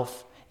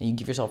yourself and you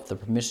give yourself the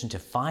permission to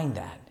find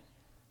that,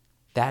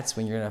 that's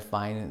when you're going to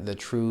find the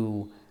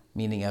true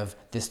meaning of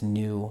this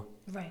new,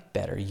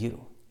 better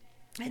you.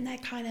 And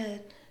that kind of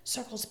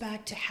circles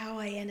back to how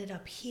I ended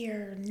up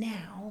here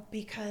now,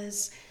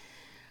 because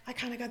I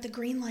kind of got the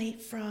green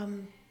light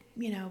from,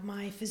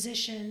 my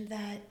physician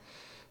that,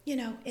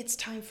 it's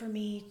time for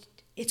me.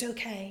 It's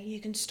okay. You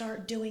can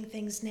start doing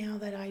things now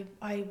that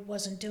I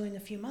wasn't doing a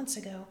few months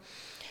ago.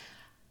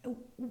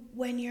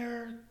 When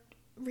you're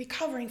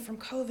recovering from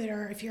COVID,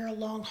 or if you're a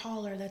long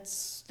hauler,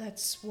 that's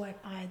what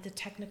the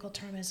technical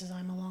term is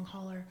I'm a long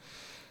hauler.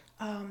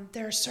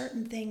 There are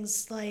certain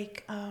things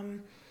like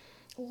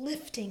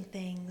lifting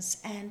things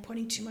and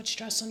putting too much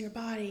stress on your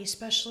body,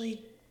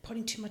 especially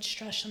putting too much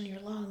stress on your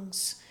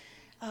lungs,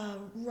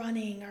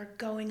 running or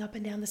going up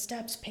and down the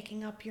steps,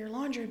 picking up your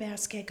laundry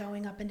basket,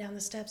 going up and down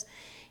the steps.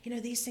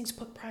 These things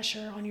put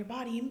pressure on your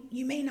body.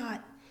 You may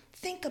not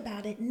think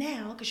about it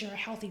now because you're a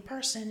healthy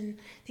person, and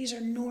these are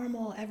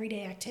normal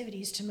everyday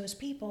activities to most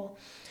people.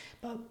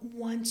 But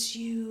once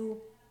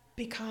you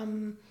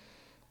become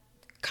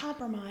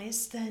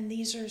compromised, then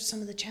these are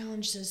some of the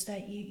challenges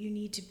that you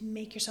need to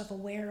make yourself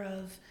aware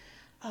of,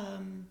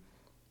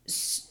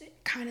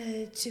 kind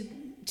of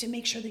to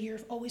make sure that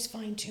you're always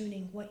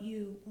fine-tuning what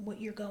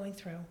you're going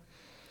through.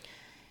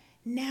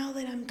 Now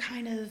that I'm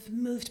kind of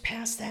moved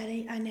past that,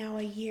 now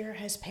a year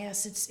has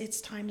passed, it's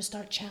time to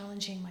start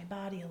challenging my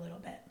body a little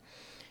bit.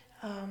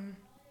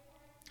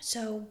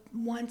 So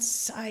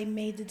once I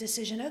made the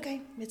decision,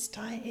 okay, it's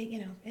time,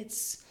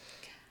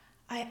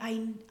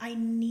 I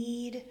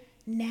need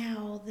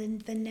now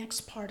the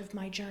next part of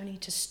my journey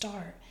to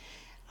start.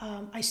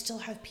 I still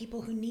have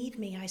people who need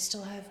me. I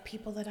still have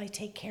people that I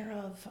take care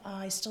of.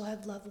 I still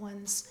have loved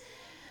ones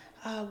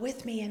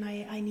with me, and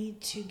I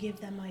need to give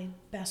them my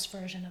best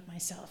version of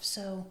myself.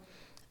 So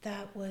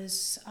that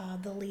was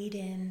the lead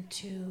in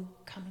to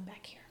coming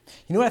back here.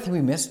 You know what I think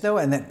we missed though,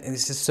 and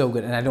this is so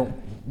good, and I don't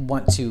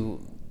want to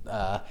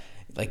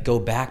go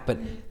back, but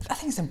I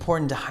think it's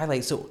important to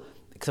highlight. So,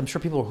 because I'm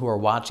sure people who are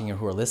watching or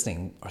who are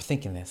listening are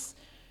thinking this.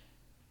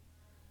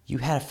 You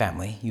had a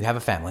family. You have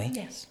a family.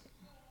 Yes.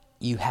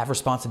 You have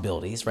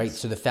responsibilities, right?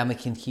 So the family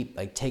can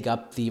take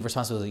up the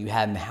responsibility you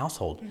had in the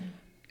household. Mm-hmm.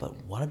 But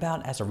what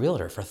about as a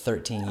realtor for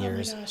 13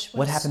 years? Oh my gosh,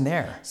 what happened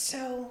there?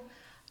 So,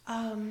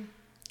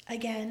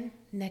 again,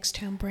 next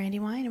home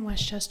Brandywine in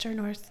Westchester,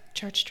 North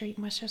Church Street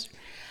in Westchester.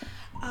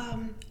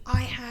 I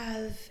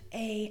have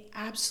a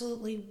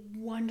absolutely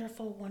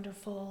wonderful,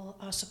 wonderful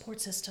support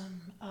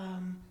system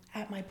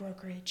at my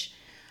brokerage.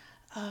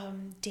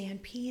 Dan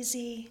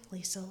Peasy,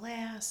 Lisa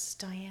Lass,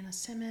 Diana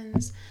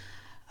Simmons.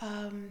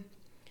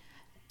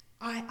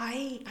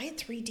 I had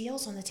 3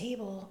 deals on the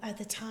table at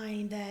the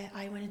time that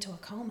I went into a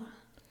coma.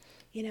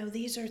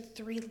 These are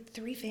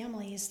three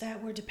families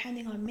that were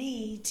depending on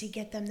me to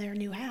get them their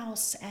new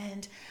house,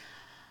 and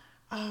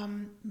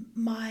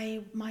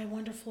my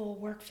wonderful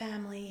work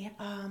family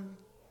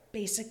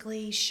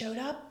basically showed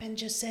up and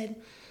just said,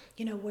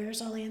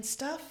 where's all Ann's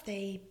stuff?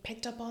 They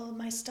picked up all of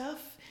my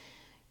stuff,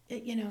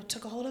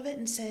 took a hold of it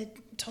and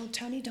told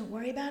Tony, don't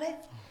worry about it.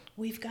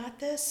 We've got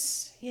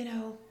this, we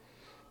don't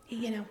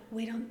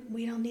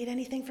need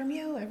anything from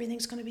you.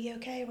 Everything's going to be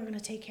okay. We're going to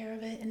take care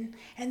of it.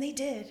 And they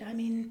did. I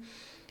mean,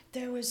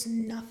 there was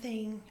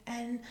nothing.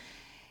 And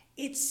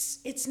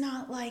it's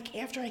not like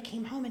after I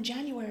came home in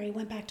January, I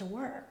went back to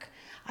work.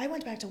 I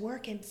went back to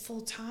work in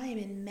full time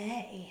in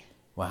May.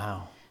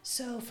 Wow.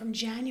 So from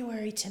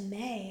January to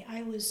May,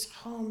 I was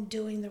home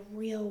doing the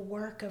real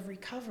work of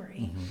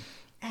recovery. Mm-hmm.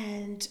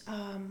 And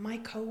my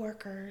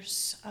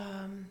coworkers,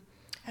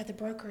 at the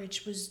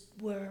brokerage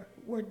were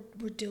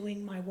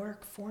doing my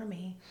work for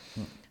me.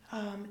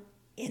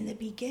 In the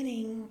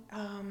beginning,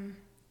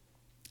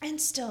 and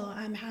still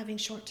I'm having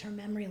short-term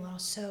memory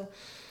loss, so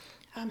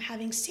I'm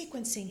having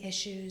sequencing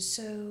issues.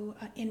 So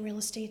in real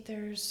estate,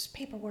 there's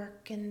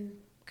paperwork and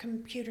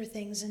computer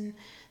things and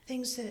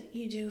things that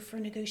you do for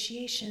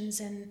negotiations,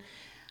 and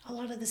a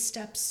lot of the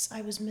steps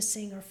I was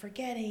missing or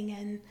forgetting.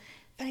 And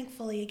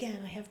thankfully, again,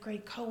 I have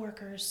great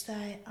coworkers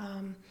that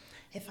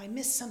if I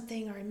missed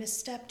something or I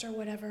misstepped or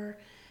whatever,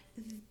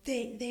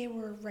 they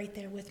were right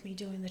there with me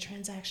doing the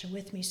transaction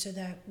with me so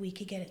that we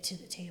could get it to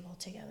the table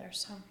together.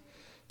 So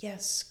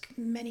yes,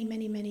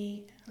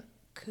 many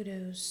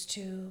kudos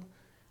to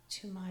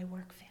my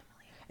work family.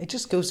 It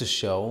just goes to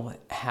show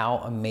how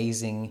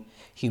amazing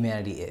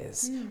humanity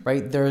is,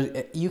 right?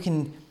 There, you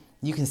can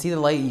see the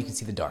light, you can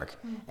see the dark,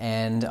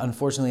 and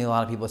unfortunately, a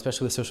lot of people,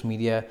 especially with social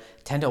media,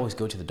 tend to always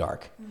go to the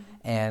dark.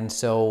 And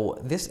so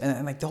this,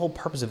 and like the whole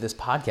purpose of this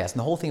podcast, and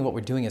the whole thing of what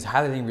we're doing is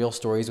highlighting real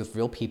stories with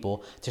real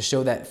people to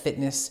show that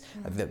fitness,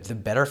 the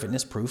better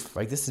fitness proof,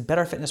 right? This is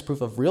better fitness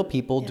proof of real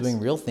people doing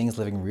real things,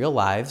 living real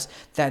lives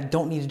that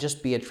don't need to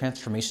just be a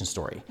transformation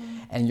story.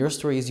 And your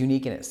story is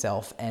unique in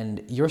itself,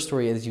 and your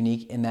story is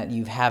unique in that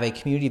you have a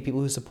community of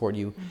people who support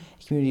you,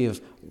 a community of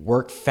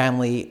work,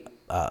 family,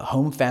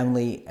 home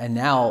family, and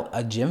now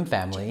a gym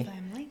family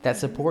that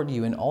support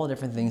you in all the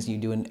different things you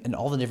do in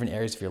all the different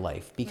areas of your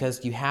life,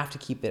 because you have to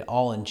keep it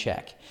all in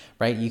check,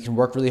 right? You can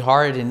work really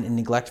hard and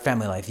neglect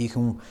family life. You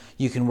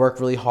can work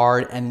really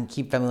hard and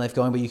keep family life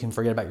going, but you can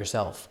forget about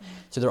yourself.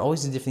 So there are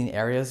always these different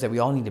areas that we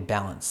all need to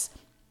balance.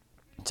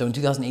 So in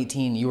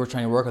 2018, you were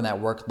trying to work on that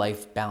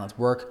work-life balance,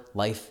 work,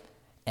 life,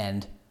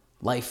 and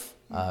life,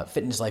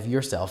 fitness life,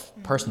 yourself,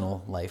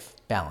 personal life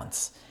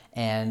balance.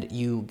 And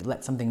you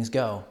let some things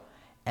go.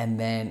 And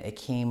then it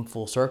came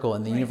full circle,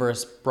 and the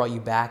universe brought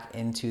you back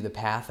into the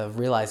path of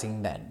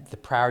realizing that the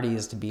priority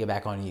is to be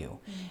back on you.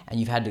 And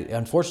you've had to,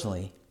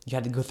 unfortunately, you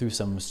had to go through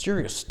some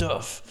serious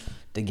stuff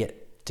to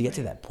get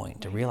to that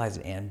point, to realize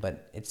it, Ann,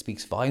 but it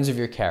speaks volumes of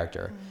your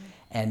character.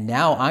 And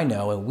now I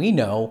know, and we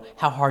know,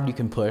 how hard you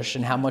can push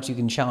and how much you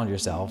can challenge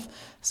yourself.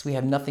 So we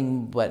have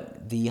nothing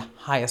but the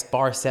highest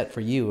bar set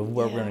for you of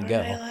where we're going to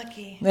go. Really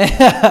lucky.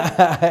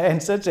 In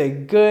such a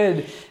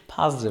good,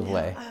 positive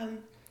way.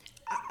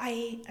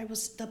 I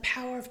was, the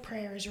power of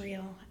prayer is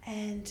real,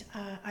 and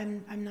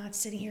I'm not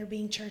sitting here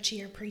being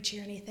churchy or preachy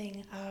or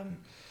anything.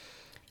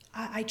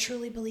 I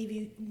truly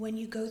believe when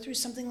you go through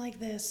something like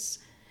this,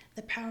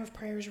 the power of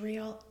prayer is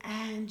real,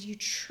 and you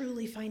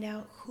truly find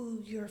out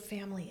who your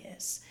family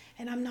is.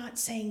 And I'm not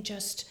saying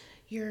just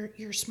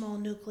your small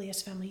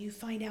nucleus family. You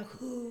find out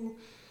who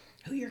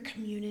your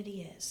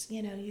community is.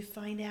 You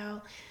find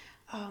out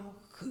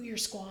who your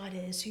squad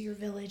is, who your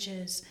village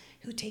is,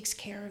 who takes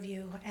care of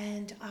you.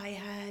 And I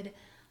had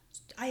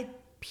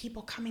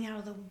people coming out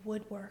of the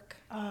woodwork,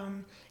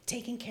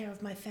 taking care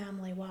of my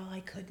family while I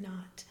could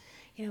not.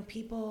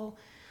 People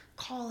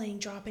calling,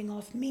 dropping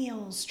off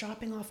meals,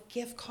 dropping off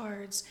gift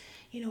cards,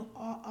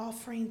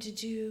 offering to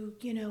do,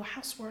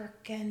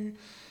 housework and,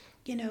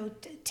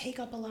 take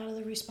up a lot of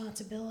the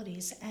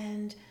responsibilities.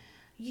 And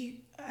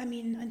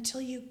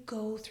until you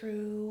go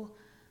through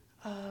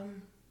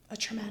a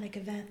traumatic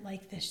event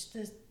like this,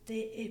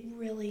 it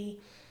really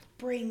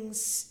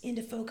brings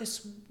into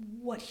focus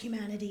what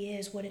humanity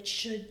is, what it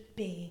should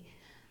be.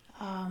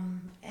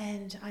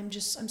 And I'm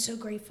so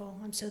grateful.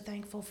 I'm so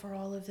thankful for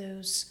all of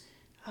those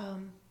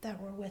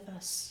that were with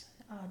us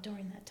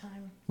during that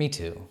time. Me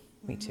too.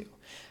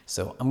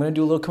 So I'm going to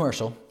do a little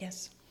commercial.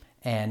 Yes.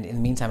 And in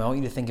the meantime, I want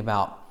you to think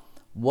about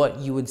what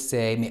you would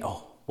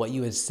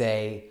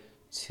say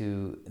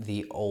to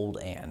the old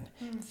Ann,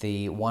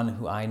 the one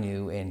who I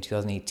knew in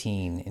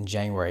 2018 in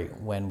January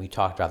when we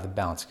talked about the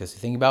balance. Because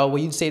think about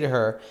what you'd say to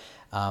her,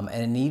 and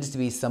it needs to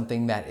be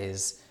something that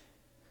is,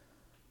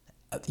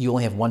 you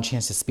only have one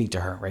chance to speak to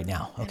her right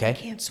now, okay? And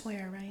I can't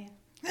swear, right?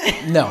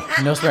 No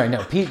swearing,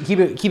 no. Keep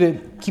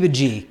it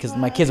G, because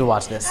my kids will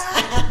watch this.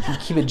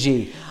 Keep it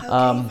G.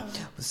 Okay,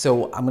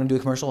 so I'm going to do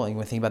a commercial, and you're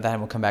going to think about that,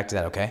 and we'll come back to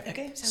that, okay?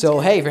 Okay, sounds So,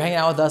 good. hey, if you're hanging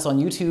out with us on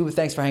YouTube,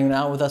 thanks for hanging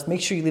out with us. Make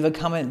sure you leave a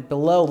comment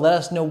below. Let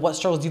us know what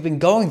struggles you've been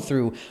going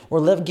through,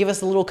 or give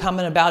us a little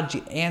comment about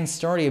Ann's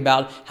story,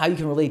 about how you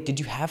can relate. Did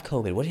you have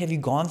COVID? What have you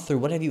gone through?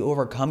 What have you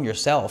overcome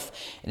yourself?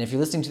 And if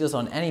you're listening to this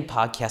on any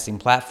podcasting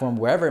platform,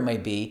 wherever it may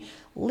be,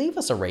 leave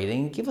us a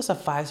rating, give us a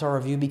 5-star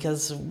review,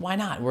 because why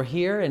not? We're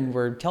here and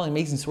we're telling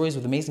amazing stories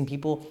with amazing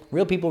people,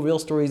 real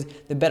stories,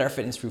 the Better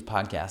Fitness Proof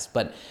podcast.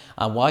 But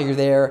while you're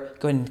there,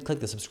 go ahead and click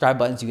the subscribe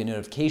button so you get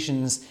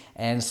notifications,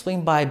 and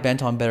swing by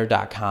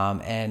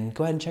bentonbetter.com and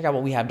go ahead and check out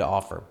what we have to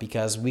offer,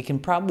 because we can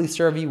probably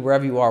serve you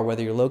wherever you are,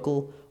 whether you're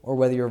local or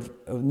whether you're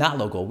not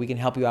local. We can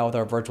help you out with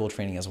our virtual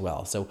training as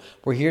well. So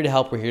we're here to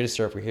help, we're here to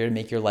serve, we're here to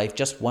make your life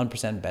just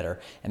 1%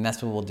 better, and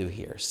that's what we'll do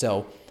here.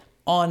 So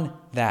on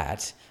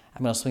that,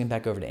 I'm going to swing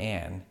back over to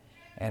Ann.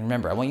 And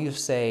remember, I want you to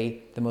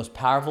say the most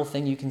powerful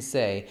thing you can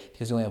say,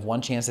 because you only have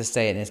one chance to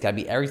say it, and it's got to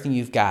be everything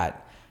you've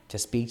got to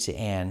speak to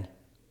Ann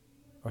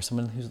or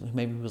someone who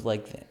maybe was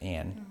like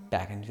Anne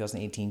back in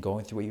 2018,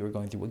 going through what you were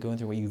going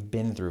through what you've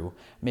been through,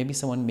 maybe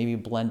a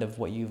blend of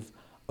what you've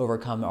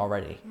overcome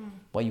already,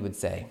 what you would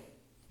say.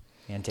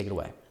 And take it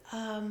away.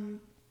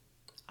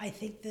 I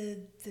think the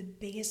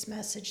biggest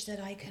message that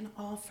I can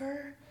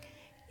offer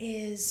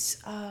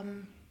is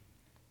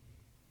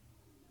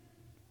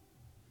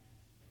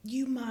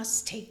you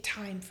must take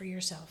time for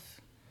yourself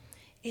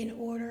in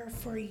order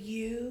for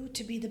you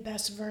to be the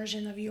best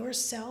version of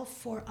yourself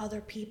for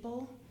other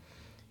people.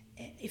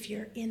 If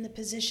you're in the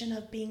position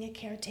of being a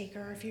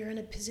caretaker, if you're in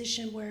a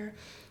position where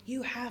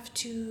you have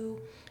to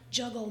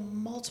juggle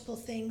multiple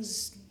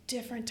things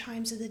different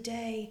times of the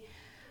day,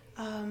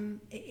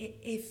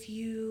 if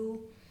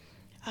you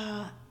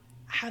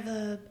have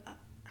a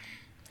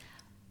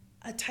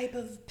type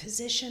of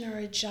position or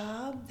a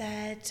job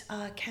that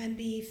can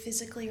be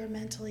physically or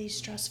mentally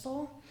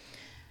stressful,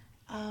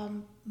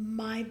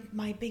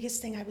 my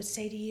biggest thing I would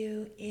say to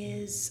you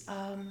is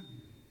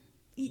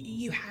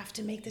you have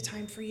to make the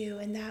time for you.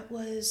 And that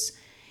was,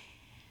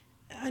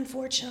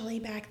 unfortunately,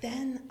 back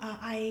then,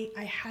 I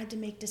had to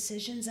make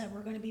decisions that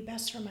were going to be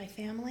best for my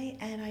family.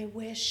 And I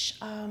wish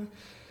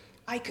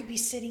I could be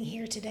sitting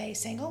here today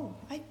saying, oh,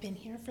 I've been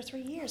here for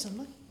 3 years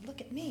and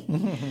look at me.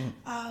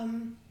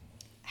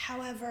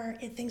 However,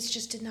 things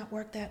just did not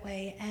work that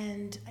way.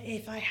 And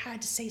if I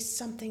had to say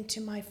something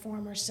to my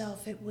former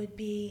self, it would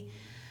be,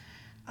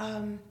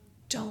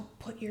 don't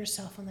put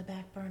yourself on the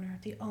back burner.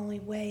 The only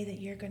way that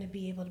you're going to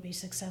be able to be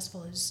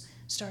successful is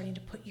starting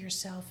to put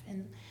yourself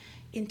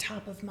in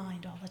top of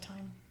mind all the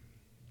time.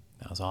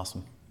 That was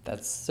awesome.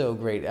 That's so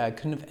great. I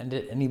couldn't have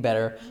ended it any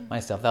better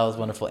myself. That was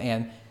wonderful.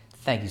 And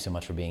thank you so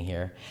much for being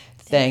here.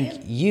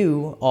 Thank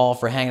you all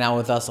for hanging out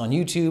with us on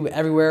YouTube.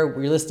 Everywhere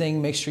where you're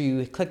listening, make sure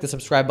you click the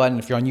subscribe button.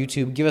 If you're on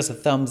YouTube, give us a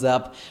thumbs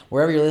up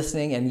wherever you're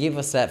listening and give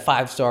us that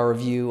 5-star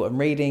review and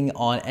rating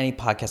on any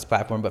podcast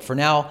platform. But for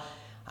now,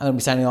 I'm going to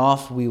be signing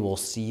off. We will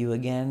see you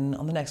again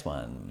on the next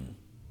one.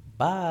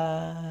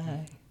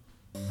 Bye.